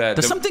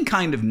there's something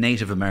kind of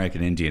Native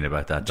American Indian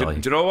about that. Do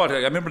you know what? I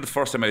remember the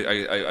first time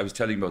I was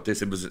telling you about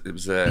this. It was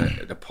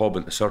a pub,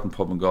 a certain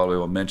pub in Galway. I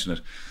won't mention it.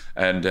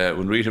 And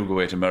when Rita would go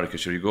away to America,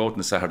 sure, you go out on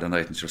a Saturday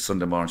night and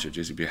Sunday morning, sure,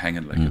 you'd be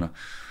hanging you know.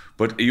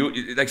 But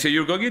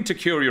you're going in to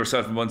cure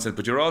yourself in one sense,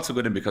 but you're also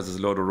going in because there's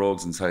a load of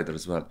rogues inside there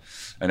as well.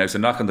 And I was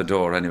knocking on the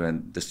door anyway,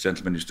 and this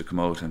gentleman used to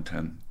come out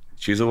and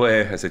she's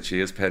away. I said,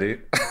 she is petty.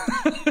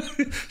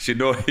 He'd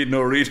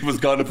know Rita was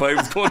gone if I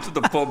was going to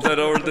the pub that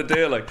hour of the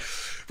day,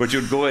 But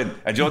you'd go in,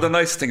 and you know the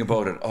nice thing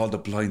about it, all the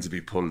blinds would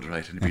be pulled,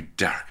 right, and it'd be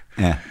dark.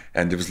 Yeah.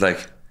 And it was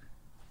like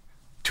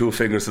 2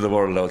 fingers to the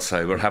world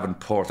outside. We're having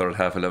porter at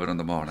 11:30 in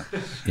the morning.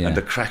 Yeah. And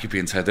the crack would be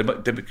inside. There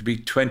could be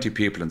 20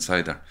 people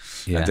inside there.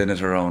 Yeah. And then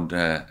at around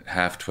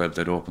 12:30,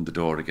 they'd open the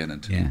door again,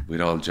 and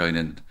we'd all join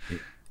in.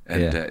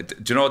 And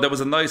do you know, there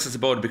was a niceness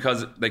about it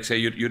because, say,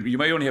 you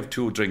may only have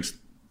 2 drinks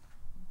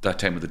that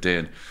time of the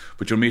day,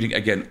 but you're meeting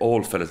again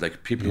old fellas,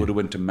 people who would have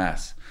went to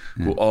mass,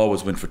 who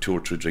always went for 2 or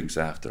 3 drinks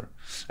after,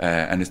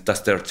 and that's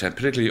their time,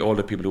 particularly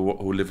older people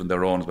who live on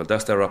their own as well.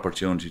 That's their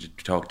opportunity to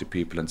talk to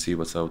people and see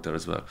what's out there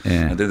as well.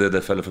 And then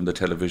the fella from the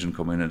television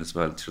come in as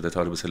well, so they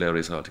thought it was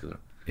hilarious altogether.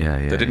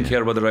 They didn't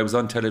care whether I was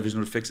on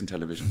television or fixing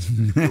televisions.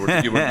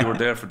 you were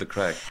there for the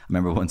crack. I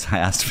remember once I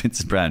asked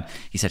Vincent Brown,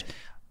 he said,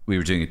 we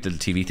were doing a little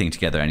TV thing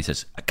together, and he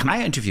says, can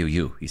I interview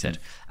you? He said.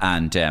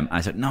 And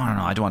I said, no,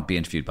 I don't want to be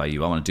interviewed by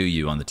you. I want to do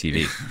you on the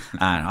TV.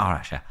 And all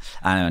right, yeah.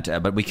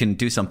 And but we can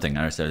do something.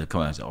 And I said,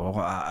 come on.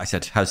 I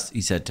said, how's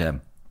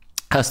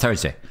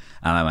Thursday?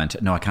 And I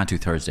went, no, I can't do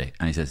Thursday.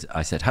 And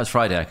I said, how's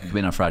Friday? I can come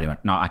in on Friday. He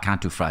went, no, I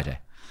can't do Friday.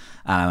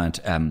 And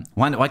I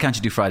went, why can't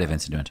you do Friday,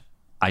 Vincent? He went,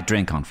 I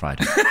drink on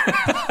Friday.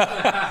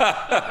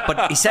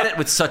 But he said it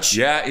with such,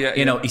 he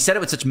said it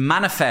with such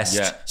manifest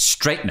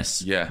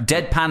straightness,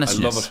 deadpanishness.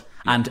 I love it.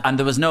 Yeah. And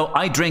there was no,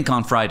 I drink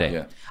on Friday.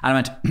 Yeah. And I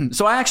went,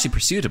 so I actually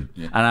pursued him.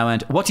 Yeah. And I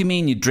went, what do you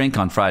mean you drink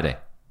on Friday?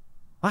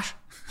 What?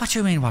 What do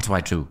you mean, what do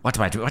I do? What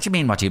do I do? What do you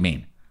mean, what do you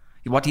mean?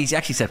 What he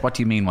actually said, what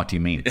do you mean, what do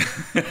you mean?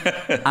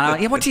 And I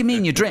went, what do you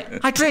mean you drink?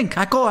 I drink,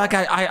 I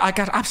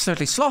got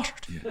absolutely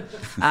slaughtered. Yeah.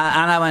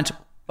 And I went,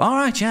 all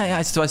right,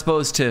 yeah. So I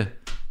suppose to...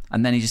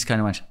 And then he just kind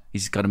of went,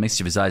 he's got a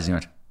mixture of his eyes and he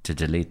went, to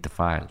delete the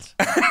files.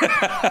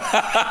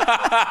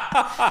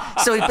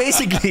 So he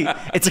basically,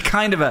 it's a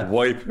kind of a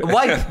wipe.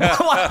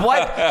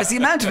 It's the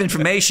amount of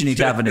information he'd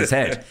have in his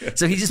head.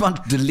 So he just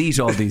wanted to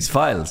delete all these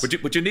files.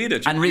 But you need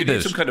it. And you reboot.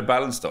 need some kind of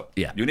balance though.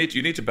 Yeah. You need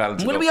to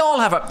balance it. Well, we all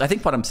have I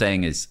think what I'm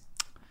saying is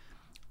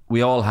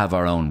we all have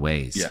our own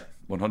ways. Yeah.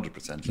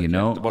 100%. You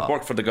know, what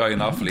worked for the guy in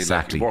Offaly,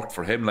 exactly. Like, it worked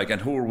for him. Like, and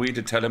who are we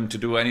to tell him to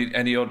do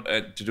any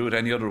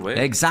other way?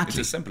 Exactly. It's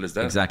as simple as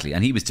that. Exactly.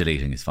 And he was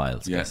deleting his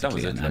files, that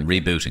was it, and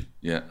rebooting,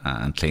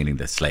 and cleaning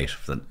the slate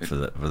for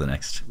the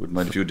next. Wouldn't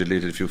mind if you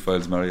deleted a few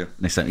files, Mario.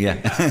 Next time, yeah.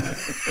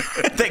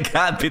 They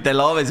can't be. They'll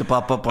always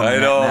pop up on. I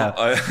know.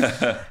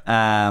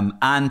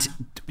 And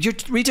you're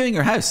redoing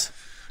your house.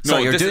 So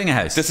you're doing a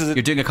house.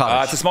 You're doing a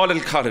cottage. It's a small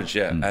little cottage,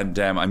 and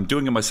I'm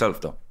doing it myself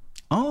though.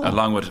 Oh.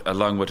 Along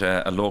with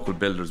a local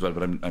builder as well,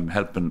 but I'm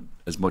helping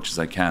as much as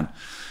I can.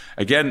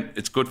 Again,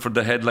 it's good for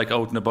the head, like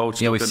out and about.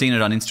 Yeah, we've seen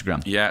it on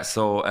Instagram. Yeah,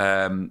 so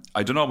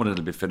I don't know when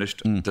it'll be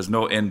finished. There's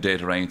no end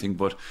date or anything,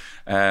 but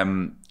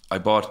I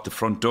bought the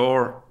front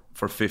door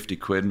for 50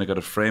 quid and I got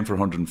a frame for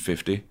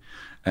 150.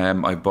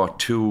 I bought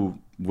 2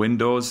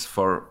 windows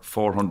for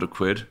 400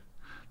 quid.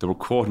 They were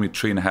quoting me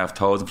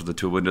 3,500 for the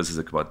 2 windows. I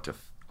said, come on,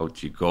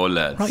 out you go,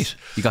 lads. Right.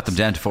 You got them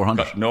down to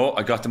 400? No,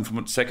 I got them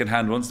from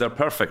second-hand ones. They're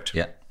perfect.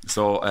 Yeah.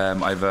 So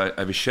I have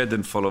a shed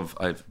then full of,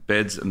 I have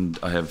beds and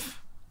I have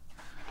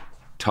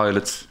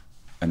toilets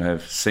and I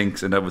have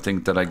sinks and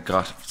everything that I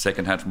got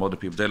second-hand from other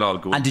people. They'll all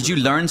go. And did you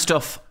learn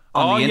stuff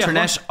on the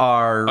internet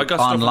or I got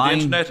online? Stuff on the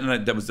internet,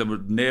 and there were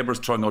neighbours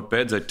throwing out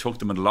beds. I took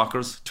them in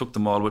lockers, took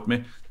them all with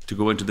me to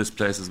go into this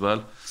place as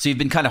well. So you've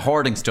been kind of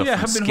hoarding stuff.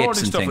 Yeah, I've been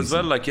hoarding stuff things as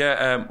well. Like,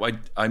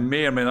 I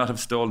may or may not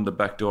have stolen the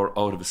back door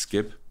out of a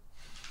skip.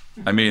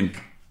 I mean,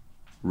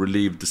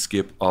 relieved the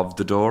skip of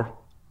the door.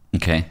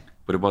 Okay.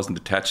 But it wasn't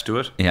attached to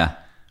it. Yeah.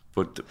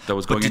 But that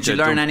was going. But did you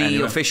learn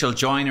any official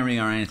joinery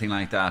or anything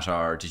like that,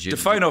 or did you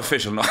define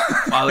official? No.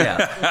 Oh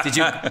yeah. Did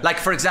you, like,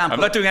 for example?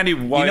 I'm not doing any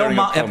wiring.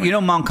 You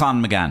know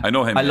Moncon McGann. I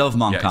know him. I love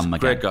Moncon McGann.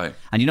 Great guy.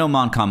 And you know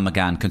Moncon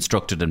McGann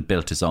constructed and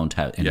built his own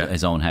house.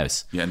 His own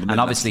house. Yeah. And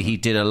obviously he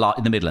did a lot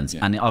in the Midlands.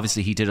 Yeah. And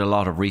obviously he did a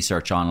lot of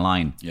research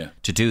online. Yeah.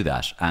 To do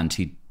that, and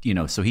he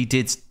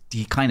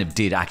kind of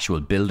did actual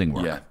building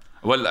work. Yeah.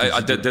 Well,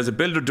 there's a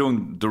builder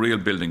doing the real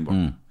building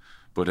work.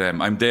 But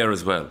I'm there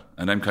as well,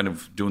 and I'm kind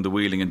of doing the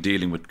wheeling and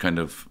dealing with kind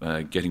of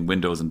getting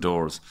windows and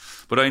doors.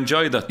 But I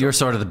enjoy that. You're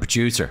sort of the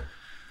producer.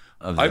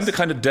 I'm the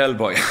kind of Del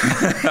boy.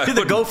 You're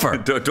the gopher.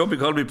 Don't be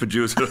calling me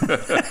producer.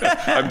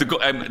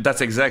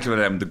 That's exactly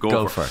what I am, the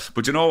gopher.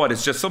 But you know what?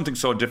 It's just something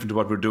so different to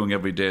what we're doing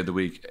every day of the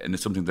week, and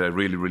it's something that I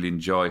really, really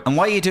enjoy. And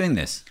why are you doing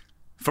this?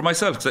 For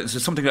myself, because it's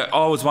just something I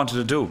always wanted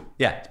to do.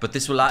 Yeah, but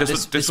this will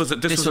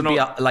be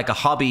like a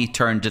hobby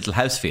turned little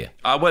house for you.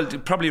 Well,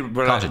 probably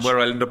where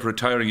I'll end up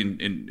retiring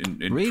in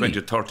really? 20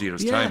 or 30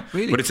 years' time.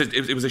 Really? But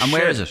it was a shed. And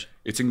where is it?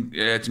 It's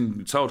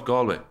in South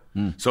Galway.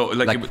 So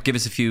give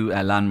us a few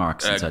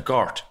landmarks.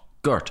 Gort.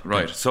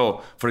 Right. Yeah.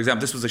 So, for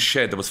example, this was a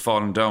shed that was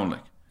fallen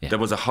down. There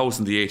was a house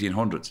in the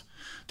 1800s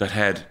that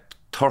had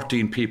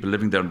 13 people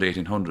living there in the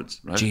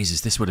 1800s, right?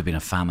 Jesus, this would have been a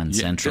famine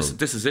central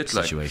this is it,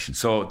 situation.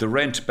 So the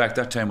rent back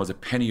that time was a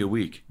penny a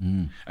week.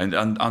 And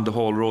on the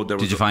whole road there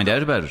was... Did you find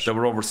out about it? There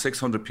were over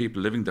 600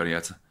 people living there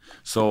yet.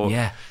 So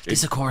yeah,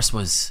 this of course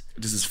was...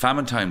 This is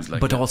famine times.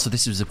 But also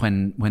this was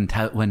when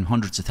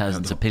hundreds of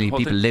thousands of people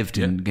lived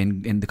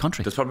in the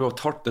country. There's probably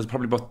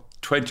about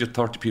 20 or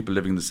 30 people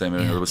living in the same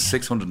area. There was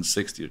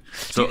 660.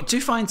 So do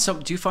you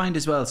find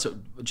as well, so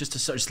just to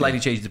sort of slightly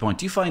change the point,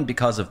 do you find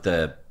because of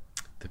the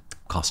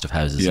cost of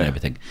houses and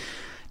everything,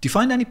 do you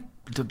find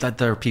that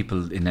there are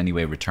people in any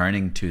way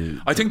returning to?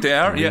 I think they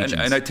are, yeah,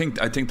 and I think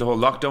the whole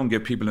lockdown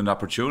gave people an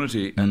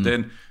opportunity, and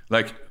then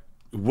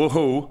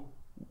woohoo!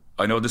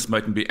 I know this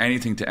mightn't be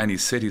anything to any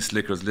city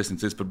slickers listening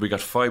to this, but we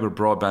got fibre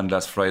broadband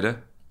last Friday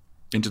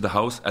into the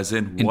house, as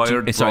in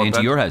wired broadband. Sorry,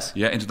 into your house?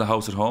 Yeah, into the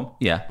house at home.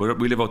 Yeah,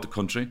 we live out the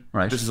country.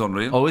 Right, this is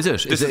unreal. Oh, is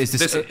it?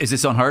 Is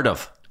this unheard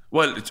of?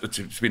 Well,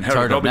 it's been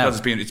heard of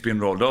because it's been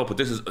rolled out, but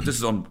this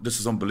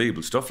is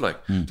unbelievable stuff.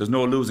 There's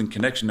no losing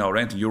connection now or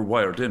anything. You're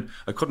wired in.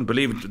 I couldn't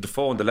believe it. The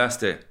phone the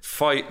last day,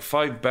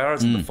 five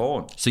bars in the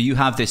phone. So you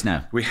have this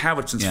now? We have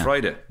it since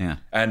Friday. Yeah,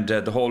 and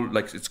the whole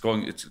it's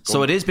going.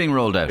 So it is being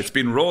rolled out. It's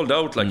been rolled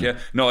out.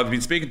 No, I've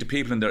been speaking to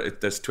people in there.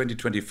 There's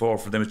 2024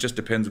 for them. It just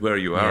depends where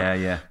you are.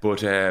 Yeah.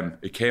 But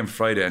it came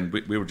Friday, and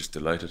we were just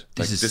delighted.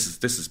 This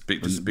is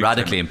big. This is big.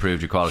 Radically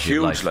improved your quality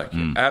huge, of life.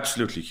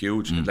 Absolutely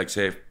huge. Like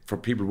say. for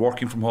people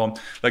working from home.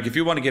 Like, if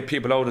you want to get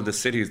people out of the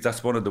cities,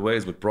 that's one of the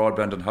ways with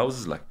broadband and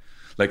houses.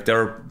 Like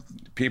there are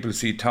people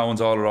see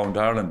towns all around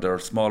Ireland. There are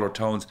smaller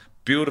towns,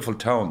 beautiful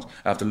towns,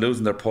 after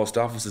losing their post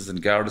offices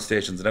and Garda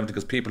stations and everything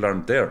because people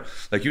aren't there.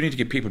 Like, you need to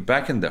get people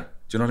back in there.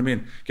 Do you know what I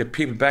mean? Get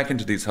people back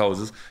into these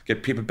houses,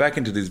 get people back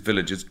into these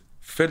villages,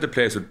 fill the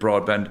place with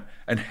broadband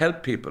and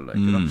help people. Like,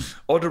 you know,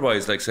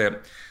 otherwise, like, say,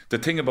 the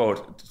thing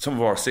about some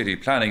of our city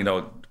planning, you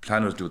know,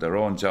 planners do their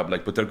own job,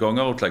 like, but they're going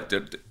out. Like,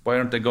 why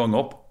aren't they going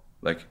up?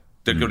 Like,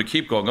 they're going to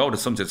keep going out.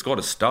 It's got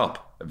to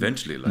stop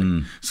eventually.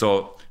 Like,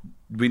 so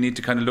we need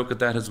to kind of look at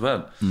that as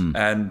well.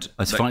 And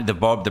it's funny, the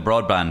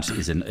broadband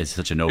is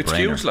such a no-brainer. It's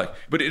huge, like,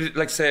 but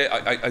like, say,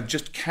 I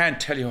just can't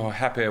tell you how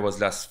happy I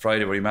was last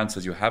Friday where Eamon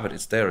says you have it.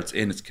 It's there. It's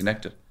in. It's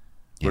connected.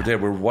 We're there.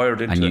 We're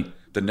wired into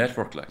the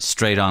network, like,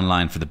 straight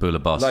online for the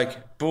bualadh.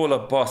 Like,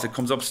 bualadh, it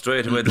comes up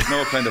straight away. There's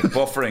no kind of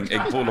buffering.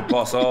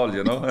 bualadh all,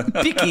 you know.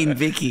 Picky and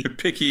Vicky.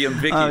 Picky and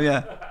Vicky. Oh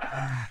yeah.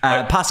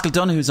 Pascal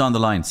Donoghue's on the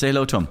line. Say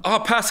hello to him.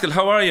 Oh, Pascal,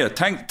 how are you?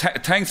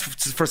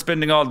 Thanks for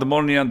spending all the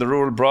money on the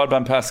rural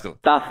broadband, Pascal.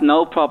 That's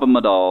no problem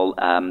at all,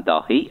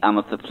 Daithi, and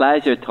it's a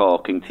pleasure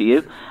talking to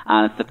you,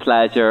 and it's a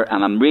pleasure,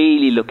 and I'm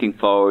really looking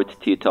forward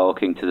to you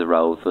talking to the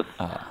Roses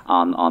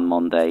on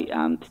Monday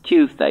and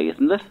Tuesday,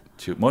 isn't it?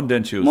 Monday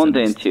and Tuesday.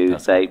 Monday and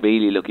Tuesday.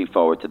 Really looking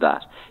forward to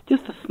that.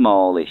 Just a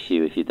small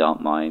issue, if you don't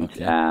mind.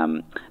 Okay.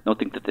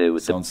 Nothing to do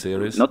with Sounds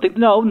serious. Nothing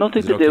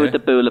to do with the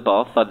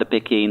bualadh or the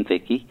Picky and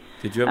Vicky.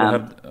 Did you ever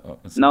have?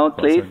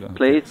 Please.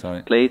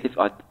 If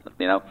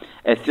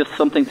it's just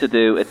something to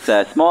do. It's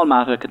a small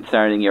matter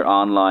concerning your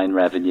online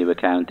revenue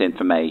account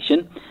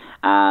information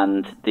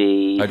and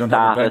the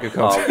status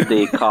of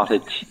the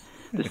cottage.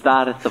 The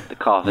status of the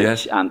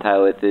cottage and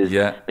how it has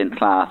been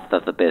classed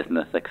as a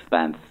business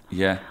expense.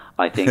 Yeah.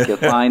 I think you'll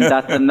find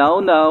that's a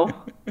no-no.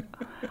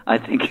 I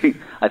think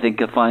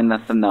you'll find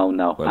that's a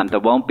no-no. Well, and there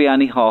won't be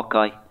any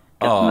Hawkeye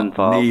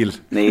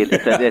involved. Neil.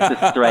 It's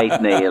a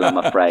straight Neil, I'm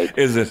afraid.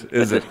 Is it?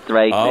 It's a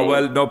straight Neil. Oh,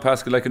 well, no,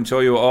 Pascal, I can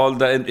show you all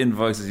the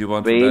invoices you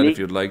want for that if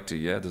you'd like to.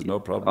 Yeah, there's no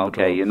problem.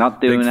 Okay, you're not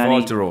doing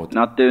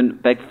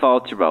big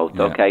fault you wrote.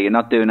 Yeah. Okay, you're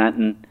not doing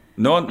anything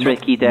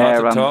tricky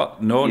there. Not at all.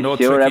 No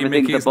sure tricky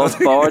everything's Mickeys. above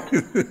board?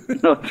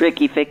 No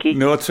tricky Vicky?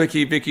 No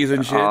tricky Vickies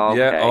and shit. Okay.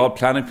 Yeah, all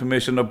planning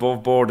permission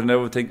above board and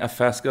everything. A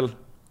Fascal.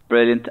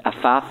 Brilliant. A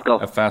Fascal.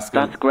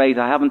 That's great.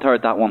 I haven't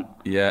heard that one.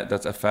 Yeah,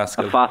 that's a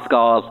Fascal.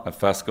 A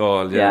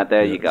Fascal, yeah. Yeah,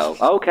 there you go.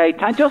 Okay,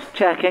 just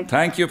checking.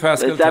 Thank you,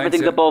 Pascal.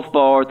 Everything's above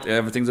board.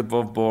 Everything's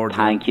above board.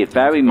 Thank you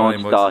very much,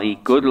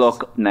 Daithi. Good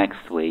luck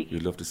next week.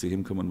 You'd love to see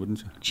him come on,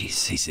 wouldn't you?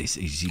 Jeez,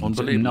 he's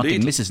unbelievable. He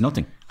misses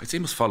nothing. I'd say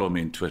he must follow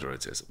me on Twitter,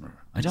 I'd say something.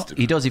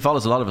 He does. He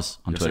follows a lot of us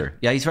on Twitter.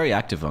 Yeah, he's very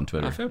active on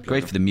Twitter.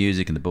 Great for the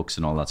music and the books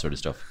and all that sort of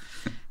stuff.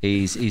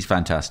 He's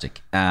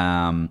fantastic.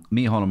 Micheál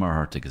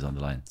Marhartig is on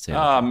the line.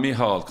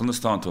 Micheál, come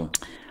to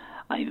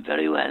I'm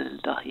very well,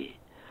 Daithi.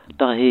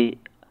 Daithi,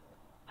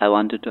 I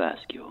wanted to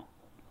ask you,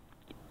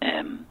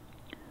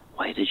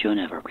 why did you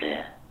never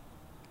play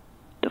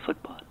the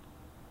football?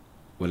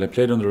 Well, I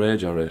played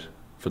underage, all right,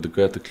 for the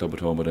Daithi club at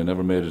home, but I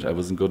never made it. I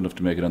wasn't good enough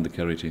to make it on the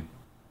Kerry team.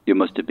 You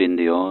must have been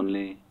the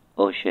only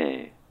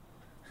O'Shea.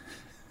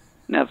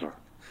 Never.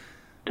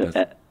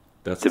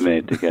 That's to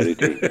make the Kerry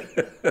team.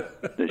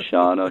 There's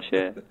Sean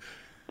O'Shea,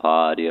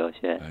 Paddy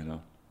O'Shea. I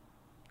know.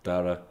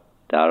 Dara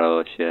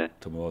O'Shea,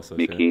 Tomas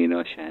O'Shea, Mickeen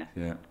O'Shea,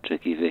 yeah.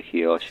 Tricky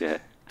Vicky O'Shea,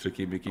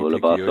 Tricky Mickey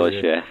bualadh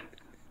O'Shea.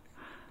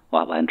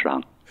 What went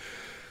wrong?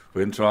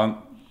 Went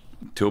wrong.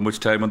 Too much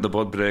time on the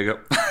Bud Brega.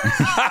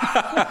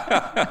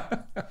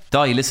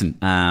 Daithi, listen,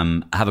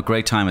 have a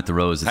great time at the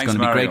Rose. It's going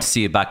to be great to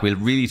see you back. We'll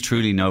really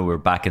truly know we're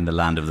back in the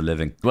land of the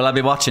living. Well, I'll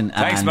be watching.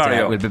 Thanks,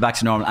 Mario. We'll be back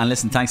to normal. And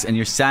listen, thanks. And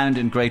you sound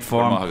in great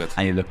form.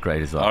 And you look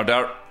great as well.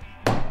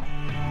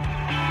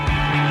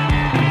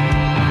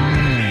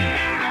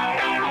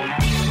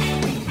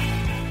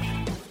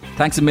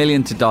 Thanks a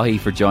million to Daithi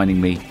for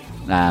joining me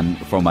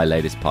for my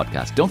latest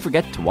podcast. Don't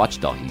forget to watch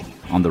Daithi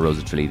on the Rose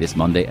of Tralee this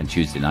Monday and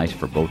Tuesday night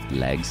for both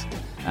legs.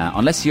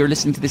 Unless you're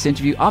listening to this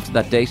interview after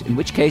that date, in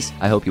which case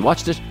I hope you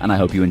watched it and I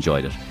hope you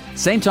enjoyed it.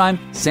 Same time,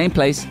 same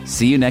place.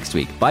 See you next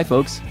week. Bye,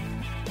 folks.